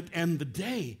moment and the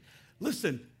day.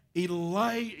 Listen,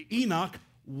 Enoch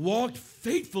walked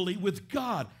faithfully with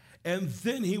God, and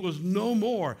then he was no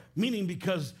more, meaning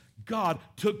because God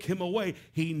took him away.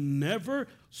 He never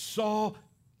saw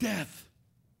death.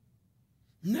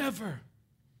 Never.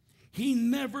 He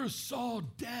never saw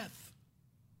death.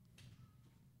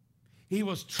 He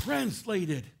was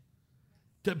translated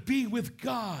to be with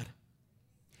God.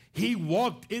 He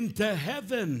walked into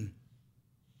heaven.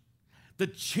 The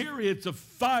chariots of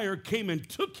fire came and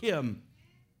took him.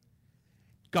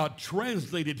 God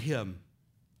translated him.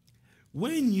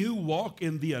 When you walk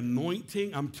in the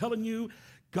anointing, I'm telling you,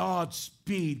 God's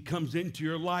speed comes into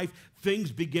your life.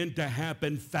 Things begin to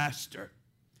happen faster.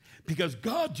 Because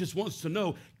God just wants to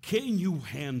know, can you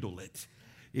handle it?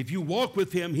 If you walk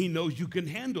with him, he knows you can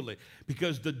handle it,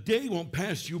 because the day won't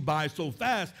pass you by so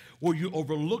fast or you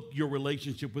overlook your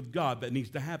relationship with God. That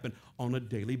needs to happen on a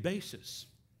daily basis.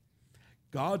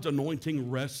 God's anointing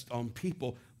rests on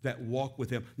people that walk with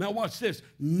him. Now watch this.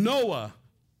 Noah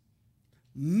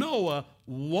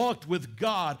walked with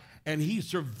God and he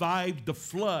survived the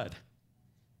flood.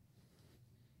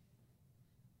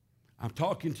 I'm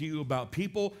talking to you about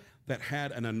people that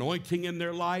had an anointing in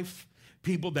their life,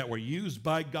 people that were used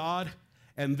by God,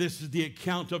 and this is the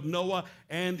account of Noah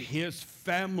and his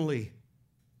family.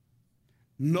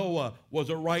 Noah was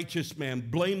a righteous man,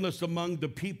 blameless among the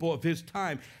people of his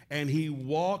time, and he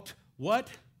walked, what?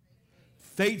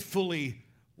 Faithfully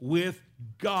with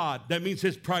God. That means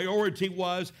his priority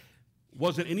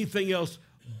wasn't anything else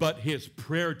but his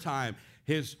prayer time.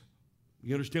 You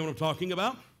understand what I'm talking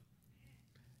about?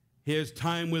 His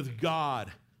time with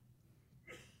God.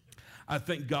 I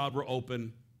thank God we're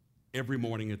open every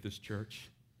morning at this church.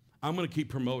 I'm going to keep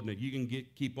promoting it. You can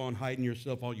keep on hiding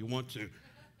yourself all you want to.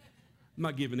 I'm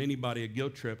not giving anybody a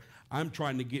guilt trip. I'm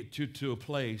trying to get you to a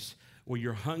place where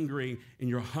you're hungry and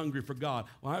you're hungry for God.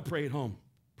 Well, I pray at home.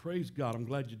 Praise God. I'm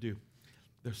glad you do.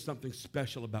 There's something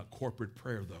special about corporate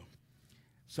prayer, though.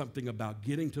 Something about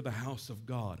getting to the house of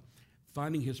God,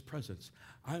 finding his presence.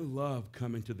 I love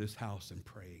coming to this house and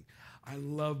praying. I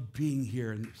love being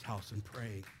here in this house and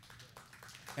praying.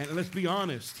 And let's be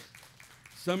honest,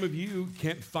 some of you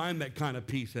can't find that kind of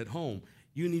peace at home.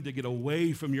 You need to get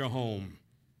away from your home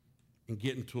and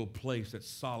get into a place that's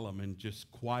solemn and just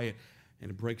quiet,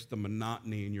 and it breaks the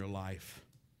monotony in your life.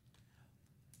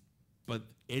 But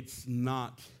it's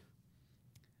not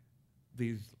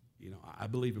these, I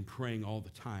believe in praying all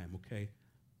the time, okay?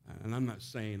 And I'm not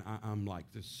saying I'm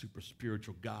like this super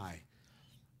spiritual guy,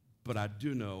 but I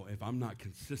do know if I'm not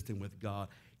consistent with God,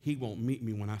 he won't meet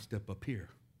me when I step up here.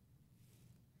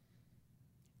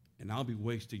 And I'll be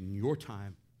wasting your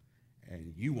time,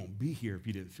 and you won't be here if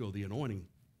you didn't feel the anointing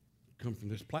come from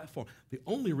this platform. The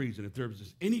only reason, if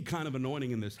there's any kind of anointing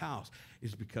in this house,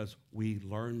 is because we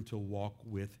learn to walk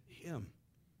with him.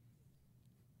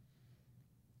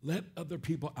 Let other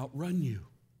people outrun you.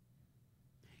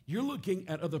 You're looking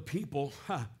at other people.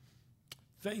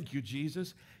 Thank you,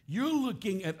 Jesus. You're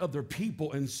looking at other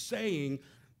people and saying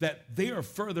that they are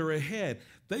further ahead.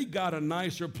 They got a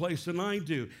nicer place than I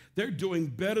do. They're doing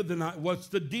better than I. What's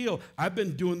the deal? I've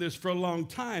been doing this for a long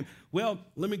time. Well,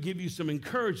 let me give you some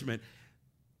encouragement.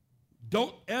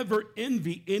 Don't ever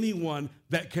envy anyone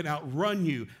that can outrun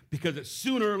you, because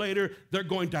sooner or later they're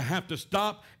going to have to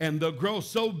stop, and they'll grow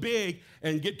so big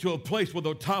and get to a place where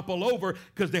they'll topple over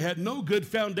because they had no good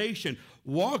foundation.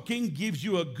 Walking gives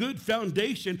you a good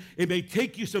foundation. It may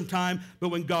take you some time, but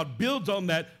when God builds on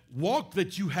that walk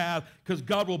that you have, because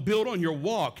God will build on your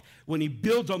walk. When he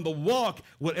builds on the walk,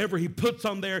 whatever he puts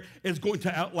on there is going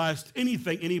to outlast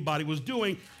anything anybody was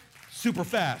doing super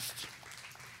fast.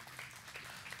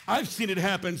 I've seen it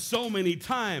happen so many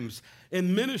times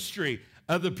in ministry.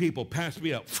 Other people pass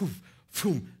me up.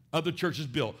 Other churches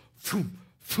built.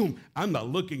 I'm not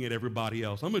looking at everybody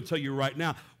else. I'm going to tell you right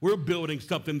now, we're building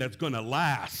something that's going to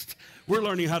last. We're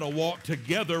learning how to walk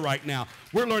together right now.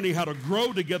 We're learning how to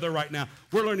grow together right now.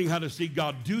 We're learning how to see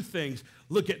God do things.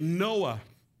 Look at Noah.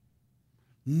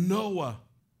 Noah.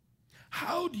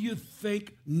 How do you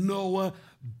think Noah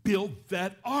built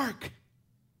that ark?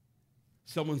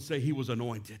 Someone say he was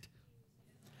anointed.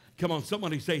 Come on,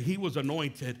 somebody say he was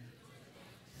anointed.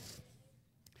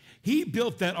 He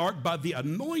built that ark by the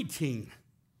anointing.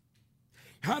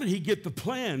 How did he get the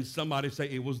plan? Somebody say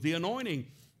it was the anointing.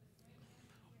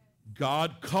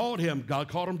 God called him. God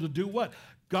called him to do what?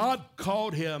 God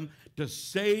called him to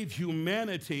save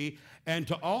humanity and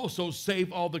to also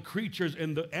save all the creatures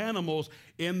and the animals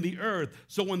in the earth.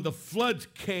 So when the floods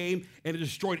came and it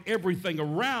destroyed everything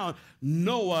around,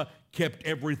 Noah kept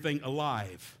everything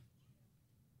alive.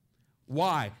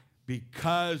 Why?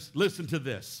 Because, listen to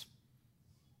this.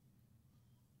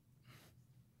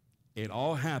 It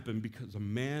all happened because a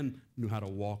man knew how to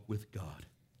walk with God.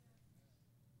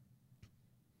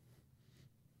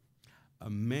 A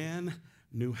man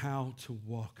knew how to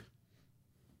walk.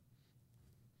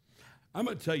 I'm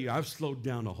going to tell you, I've slowed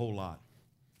down a whole lot.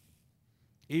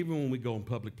 Even when we go in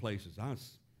public places, I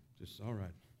was just, all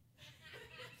right.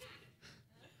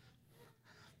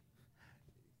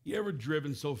 You ever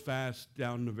driven so fast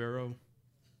down Navarro?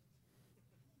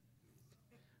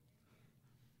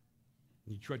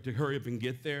 You try to hurry up and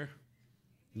get there,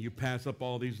 and you pass up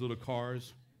all these little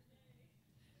cars,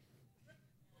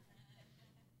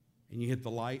 and you hit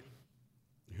the light,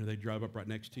 and here they drive up right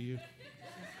next to you.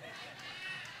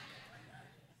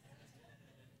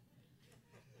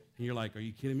 And you're like, are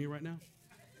you kidding me right now?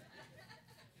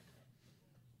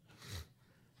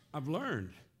 I've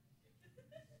learned.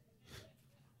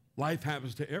 Life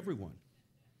happens to everyone.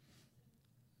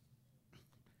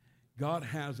 God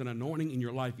has an anointing in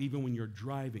your life even when you're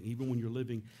driving, even when you're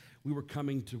living. We were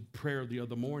coming to prayer the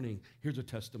other morning. Here's a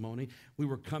testimony. We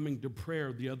were coming to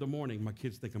prayer the other morning. My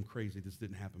kids think I'm crazy. This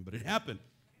didn't happen, but it happened.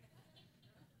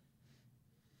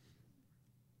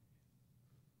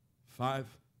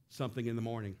 5-something in the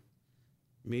morning.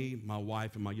 Me, my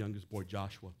wife, and my youngest boy,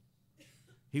 Joshua.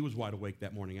 He was wide awake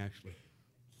that morning, actually.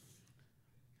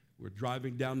 We're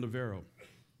driving down Navarro,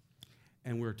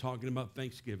 and we're talking about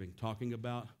Thanksgiving, talking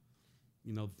about,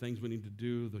 the things we need to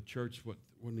do, the church, what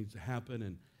needs to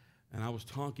happen, and I was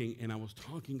talking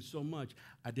so much,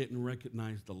 I didn't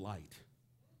recognize the light.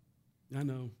 I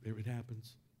know, it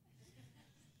happens.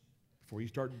 Before you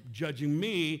start judging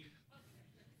me,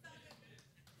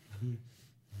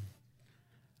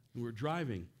 we're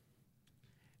driving,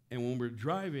 And when we were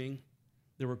driving,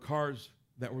 there were cars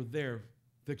that were there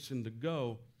fixing to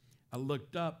go. I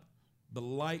looked up. The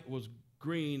light was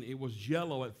green. It was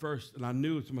yellow at first, and I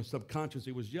knew to my subconscious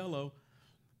it was yellow.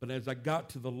 But as I got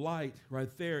to the light right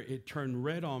there, it turned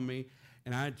red on me,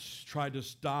 and I tried to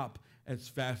stop as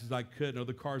fast as I could.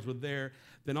 Other cars were there.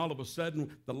 Then all of a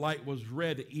sudden, the light was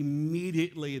red.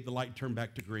 Immediately, the light turned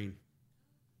back to green.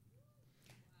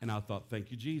 And I thought,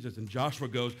 thank you, Jesus. And Joshua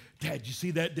goes, Dad, you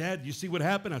see that, Dad? You see what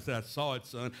happened? I said, I saw it,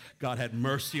 son. God had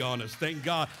mercy on us. Thank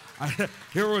God.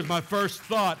 Here was my first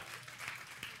thought.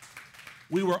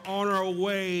 We were on our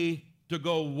way to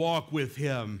go walk with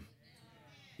him.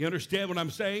 You understand what I'm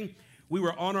saying? We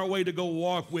were on our way to go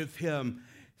walk with him.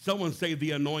 Someone say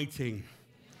the anointing.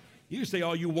 You say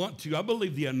all you want to. I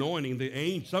believe the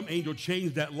anointing, some angel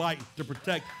changed that light to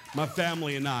protect my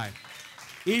family and I.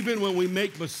 Even when we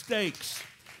make mistakes.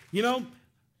 You know,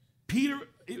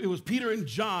 it was Peter and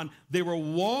John. They were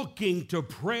walking to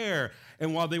prayer.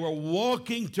 And while they were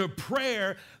walking to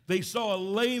prayer, they saw a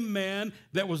lame man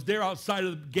that was there outside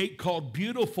of the gate called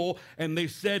Beautiful. And they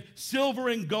said, silver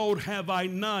and gold have I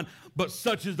none, but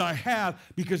such as I have,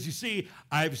 because you see,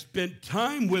 I've spent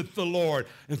time with the Lord.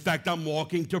 In fact, I'm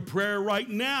walking to prayer right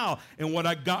now. And what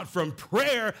I got from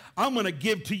prayer, I'm going to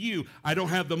give to you. I don't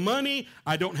have the money.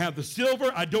 I don't have the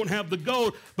silver. I don't have the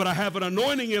gold, but I have an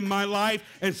anointing in my life.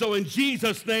 And so in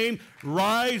Jesus' name,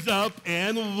 rise up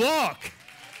and walk.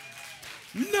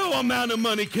 No amount of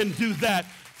money can do that.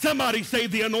 Somebody say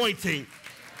the anointing.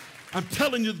 I'm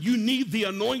telling you, you need the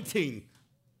anointing.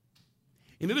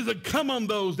 And it doesn't come on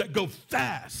those that go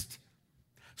fast.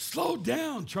 Slow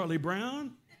down, Charlie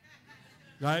Brown.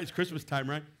 Right? It's Christmas time,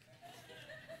 right?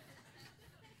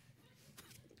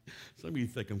 Some of you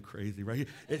think I'm crazy, right?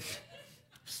 It's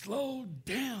slow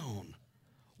down.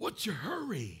 What's your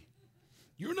hurry?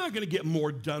 You're not going to get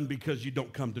more done because you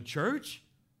don't come to church.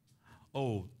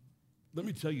 Oh, let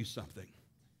me tell you something.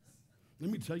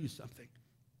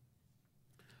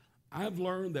 I've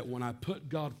learned that when I put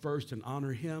God first and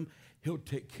honor him, he'll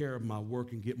take care of my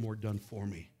work and get more done for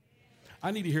me.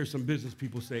 I need to hear some business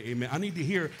people say amen. I need to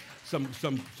hear some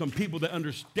people that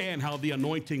understand how the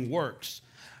anointing works.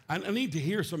 I need to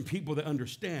hear some people that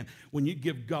understand when you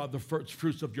give God the first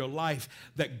fruits of your life,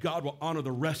 that God will honor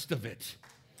the rest of it.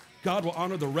 God will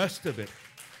honor the rest of it.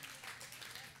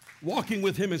 Walking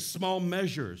with him in small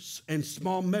measures,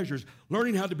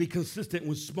 learning how to be consistent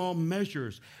with small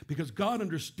measures, because God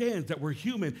understands that we're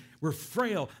human, we're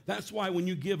frail. That's why when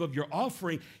you give of your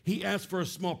offering, he asks for a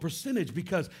small percentage,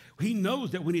 because he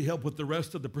knows that we need help with the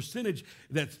rest of the percentage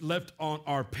that's left on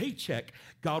our paycheck.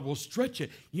 God will stretch it.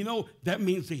 You know, that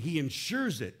means that he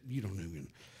insures it. You don't even,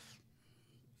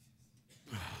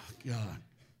 God.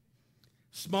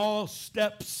 Small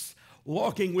steps,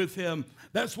 walking with him.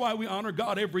 That's why we honor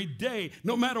God every day,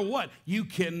 no matter what. You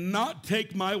cannot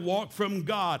take my walk from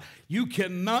God. You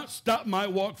cannot stop my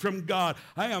walk from God.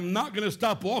 I am not going to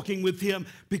stop walking with him,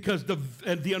 because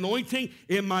the anointing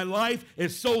in my life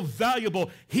is so valuable.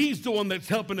 He's the one that's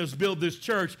helping us build this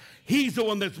church. He's the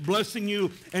one that's blessing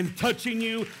you and touching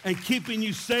you and keeping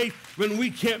you safe when we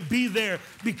can't be there,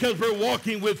 because we're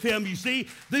walking with him. You see,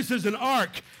 this is an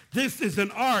ark. This is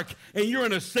an ark, and you're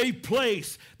in a safe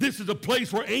place. This is a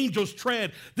place where angels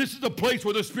tread. This is a place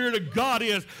where the Spirit of God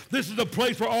is. This is a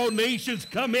place where all nations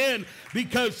come in,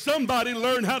 because somebody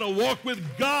learned how to walk with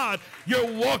God.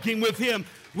 You're walking with him.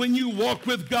 When you walk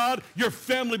with God, your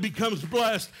family becomes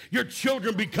blessed. Your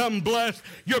children become blessed.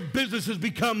 Your businesses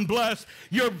become blessed.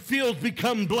 Your fields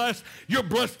become blessed. You're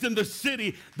blessed in the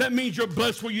city. That means you're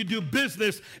blessed where you do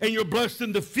business, and you're blessed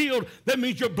in the field. That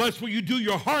means you're blessed where you do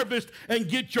your harvest and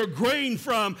get your grain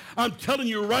from. I'm telling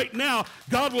you right now,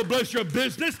 God will bless your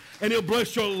business, and he'll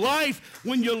bless your life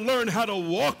when you learn how to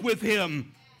walk with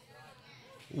him.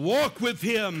 Walk with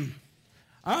him.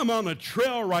 I'm on a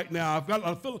trail right now.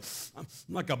 I feel I'm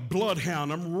like a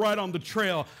bloodhound. I'm right on the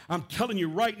trail. I'm telling you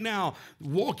right now,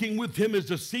 walking with him is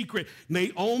the secret.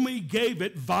 Naomi gave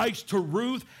advice to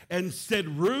Ruth and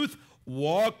said, Ruth,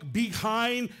 walk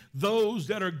behind those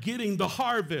that are getting the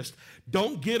harvest.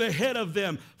 Don't get ahead of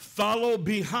them. Follow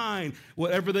behind.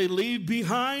 Whatever they leave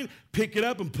behind, pick it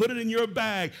up and put it in your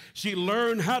bag. She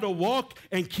learned how to walk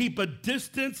and keep a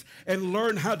distance, and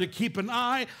learn how to keep an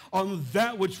eye on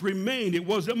that which remained. It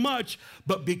wasn't much,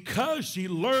 but because she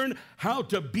learned how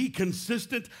to be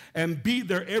consistent and be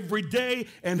there every day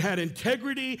and had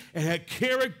integrity and had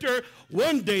character,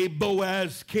 one day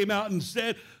Boaz came out and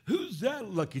said, who's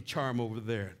that Lucky Charm over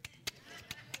there?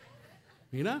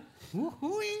 You know?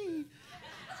 Woo-hoo-wee.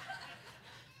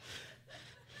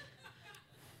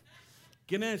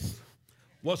 Guinness,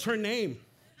 what's her name?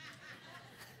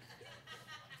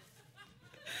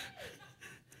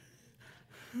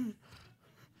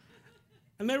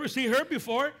 I never seen her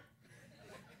before.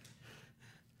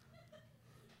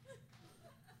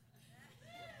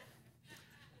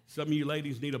 Some of you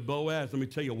ladies need a Boaz. Let me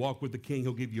tell you, walk with the king.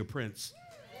 He'll give you a prince.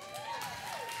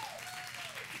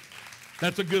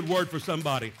 That's a good word for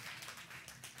somebody.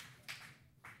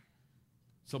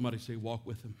 Somebody say, walk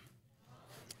with him.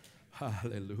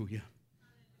 Hallelujah.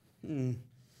 Come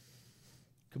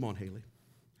on, Haley.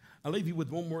 I'll leave you with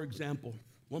one more example.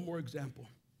 One more example.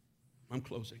 I'm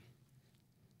closing.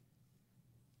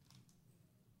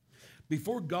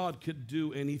 Before God could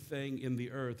do anything in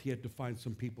the earth, he had to find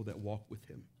some people that walk with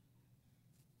him.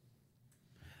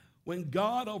 When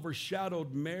God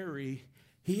overshadowed Mary,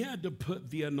 he had to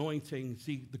put the anointing,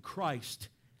 see, the Christ,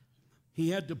 he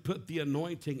had to put the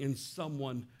anointing in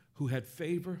someone who had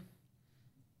favor,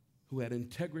 who had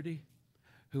integrity,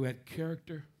 who had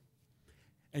character.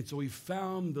 And so he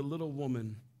found the little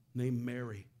woman named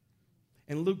Mary.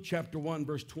 In Luke chapter 1,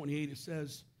 verse 28, it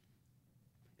says,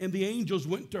 and the angels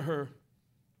went to her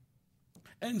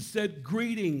and said,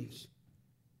 greetings,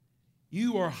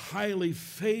 you are highly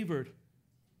favored.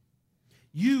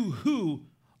 You who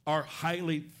are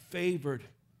highly favored.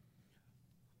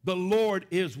 The Lord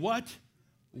is what?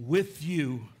 With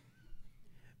you.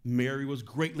 Mary was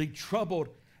greatly troubled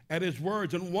at his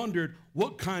words and wondered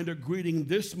what kind of greeting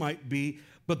this might be.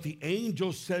 But the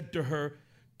angel said to her,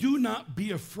 do not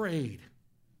be afraid.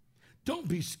 Don't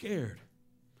be scared.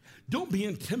 Don't be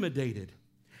intimidated.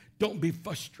 Don't be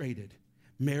frustrated.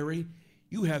 Mary,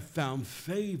 you have found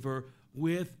favor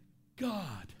with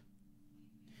God.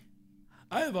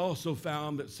 I have also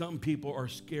found that some people are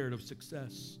scared of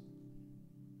success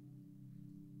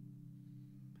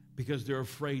because they're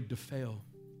afraid to fail.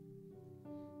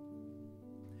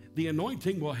 The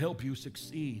anointing will help you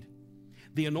succeed.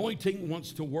 The anointing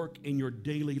wants to work in your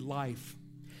daily life.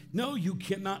 No, you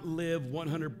cannot live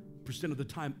 100% of the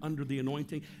time under the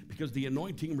anointing because the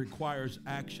anointing requires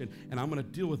action. And I'm going to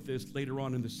deal with this later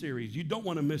on in the series. You don't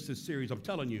want to miss this series, I'm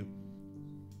telling you.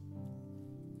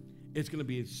 It's going to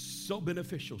be so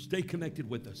beneficial. Stay connected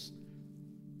with us.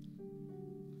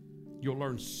 You'll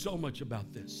learn so much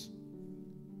about this.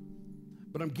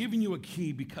 But I'm giving you a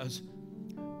key because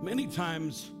many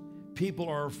times people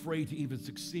are afraid to even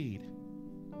succeed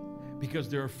because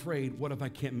they're afraid, what if I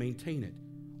can't maintain it?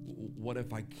 What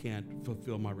if I can't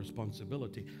fulfill my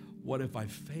responsibility? What if I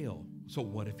fail? So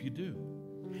what if you do?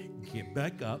 Get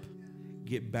back up,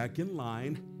 get back in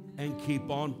line, and keep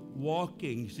on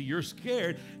walking. See, you're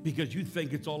scared because you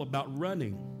think it's all about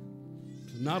running.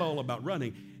 It's not all about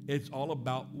running. It's all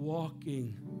about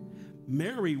walking.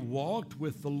 Mary walked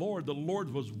with the Lord. The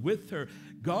Lord was with her.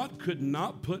 God could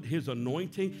not put his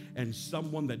anointing in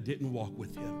someone that didn't walk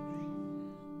with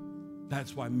him.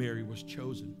 That's why Mary was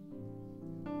chosen.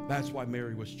 That's why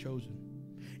Mary was chosen.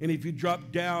 And if you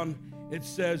drop down, it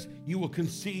says, you will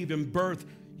conceive and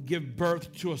give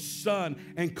birth to a son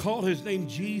and call his name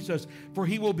Jesus, for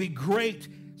he will be great.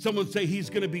 Someone say he's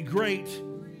going to be great.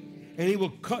 And he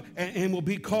will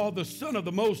be called the Son of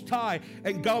the Most High,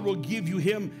 and God will give you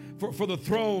him for the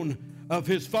throne of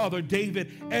his father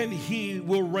David, and he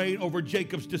will reign over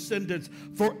Jacob's descendants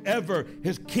forever.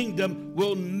 His kingdom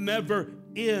will never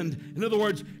end. In other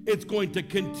words, it's going to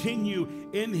continue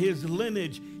in his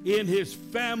lineage, in his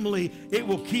family. It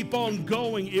will keep on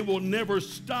going. It will never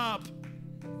stop.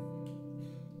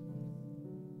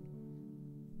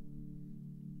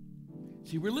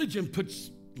 See, religion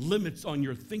puts limits on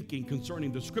your thinking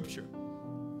concerning the scripture.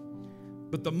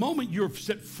 But the moment you're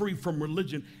set free from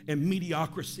religion and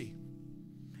mediocrity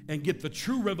and get the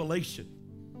true revelation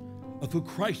of who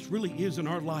Christ really is in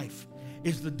our life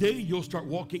is the day you'll start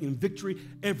walking in victory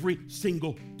every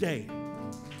single day.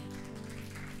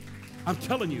 I'm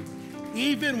telling you,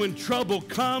 even when trouble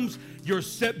comes, your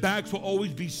setbacks will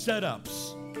always be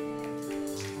setups.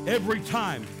 Every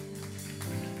time.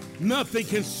 Nothing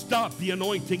can stop the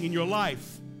anointing in your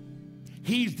life.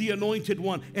 He's the anointed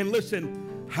one. And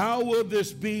listen, how will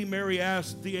this be? Mary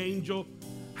asked the angel.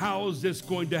 How is this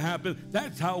going to happen?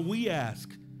 That's how we ask.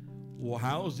 Well,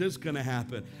 how is this going to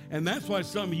happen? And that's why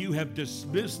some of you have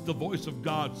dismissed the voice of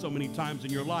God so many times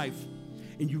in your life,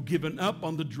 and you've given up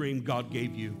on the dream God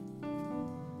gave you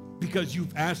because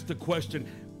you've asked the question,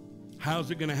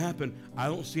 how's it going to happen? I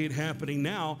don't see it happening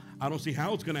now. I don't see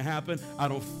how it's going to happen. I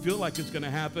don't feel like it's going to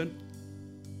happen.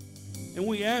 And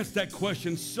we asked that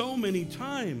question so many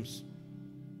times.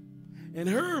 And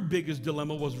her biggest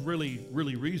dilemma was really,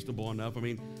 really reasonable enough. I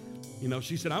mean,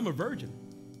 she said, I'm a virgin.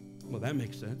 Well, that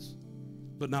makes sense.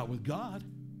 But not with God.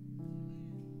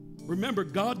 Remember,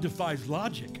 God defies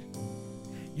logic.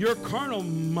 Your carnal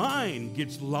mind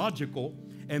gets logical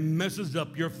and messes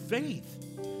up your faith.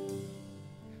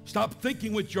 Stop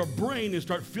thinking with your brain and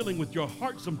start feeling with your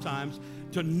heart sometimes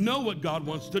to know what God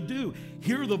wants to do.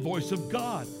 Hear the voice of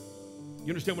God. You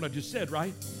understand what I just said,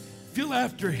 right? Feel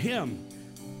after him.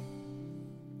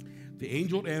 The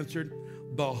angel answered,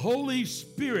 the Holy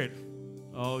Spirit.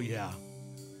 Oh, yeah.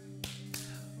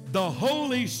 The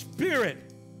Holy Spirit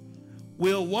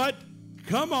will what?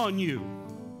 Come on you.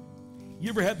 You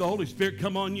ever had the Holy Spirit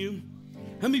come on you?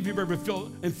 How many of you have ever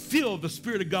feel the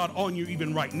Spirit of God on you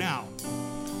even right now?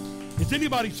 Is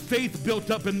anybody's faith built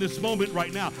up in this moment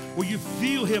right now where you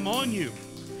feel him on you?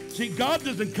 See, God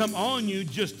doesn't come on you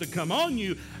just to come on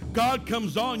you. God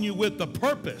comes on you with a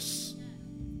purpose.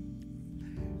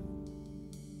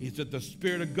 He said the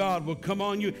Spirit of God will come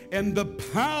on you, and the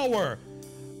power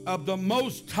of the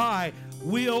Most High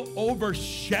will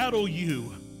overshadow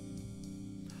you.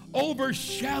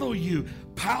 Overshadow you.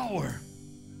 Power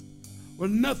where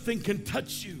nothing can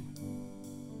touch you.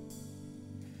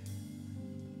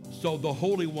 So the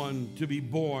Holy One to be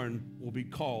born will be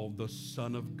called the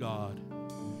Son of God.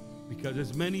 Because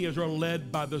as many as are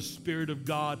led by the Spirit of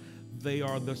God, they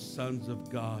are the sons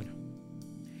of God.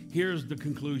 Here's the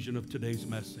conclusion of today's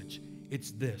message.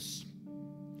 It's this.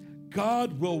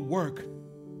 God will work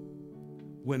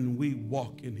when we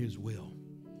walk in his will.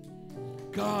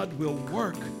 God will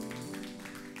work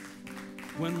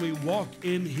when we walk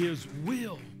in his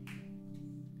will.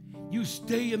 You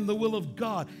stay in the will of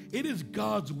God. It is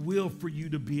God's will for you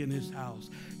to be in his house.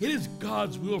 It is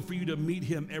God's will for you to meet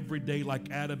him every day like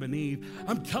Adam and Eve.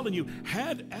 I'm telling you,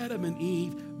 had Adam and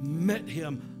Eve met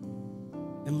him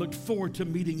and looked forward to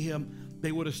meeting him,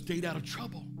 they would have stayed out of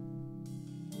trouble.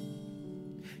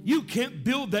 You can't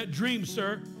build that dream,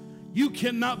 sir. You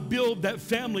cannot build that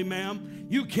family, ma'am.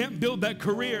 You can't build that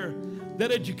career,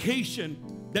 that education,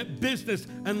 that business,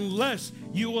 unless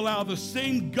you allow the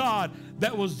same God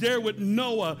that was there with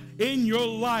Noah in your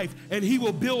life, and he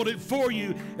will build it for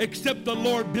you. Except the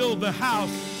Lord build the house,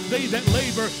 they that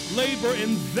labor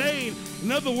in vain.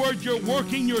 In other words, you're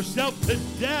working yourself to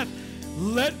death.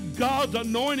 Let God's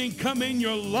anointing come in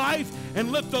your life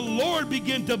and let the Lord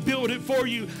begin to build it for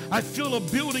you. I feel a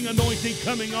building anointing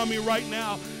coming on me right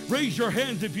now. Raise your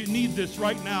hands if you need this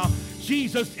right now.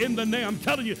 Jesus, in the name, I'm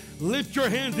telling you, lift your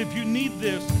hands if you need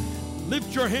this.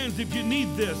 Lift your hands if you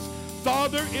need this.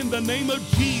 Father, in the name of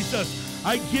Jesus,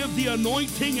 I give the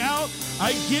anointing out.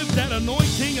 I give that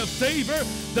anointing of favor,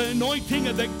 the anointing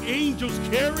of the angels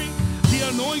carry, the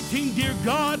anointing, dear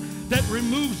God, that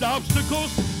removes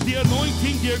obstacles, the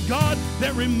anointing, dear God,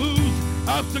 that removes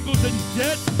obstacles and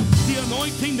debt, the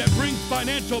anointing that brings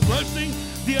financial blessing,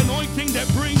 the anointing that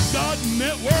brings God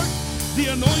network, the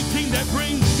anointing that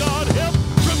brings God help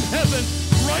from heaven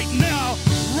right now,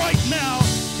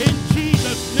 in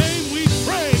Jesus' name we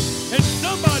pray. And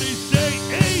somebody say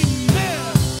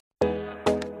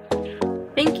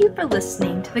amen. Thank you for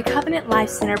listening to the Covenant Life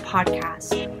Center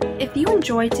podcast. If you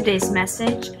enjoyed today's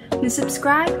message, then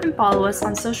subscribe and follow us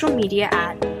on social media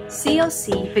at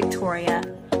CLC Victoria.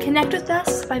 Connect with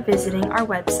us by visiting our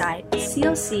website,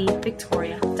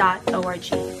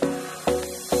 clcvictoria.org.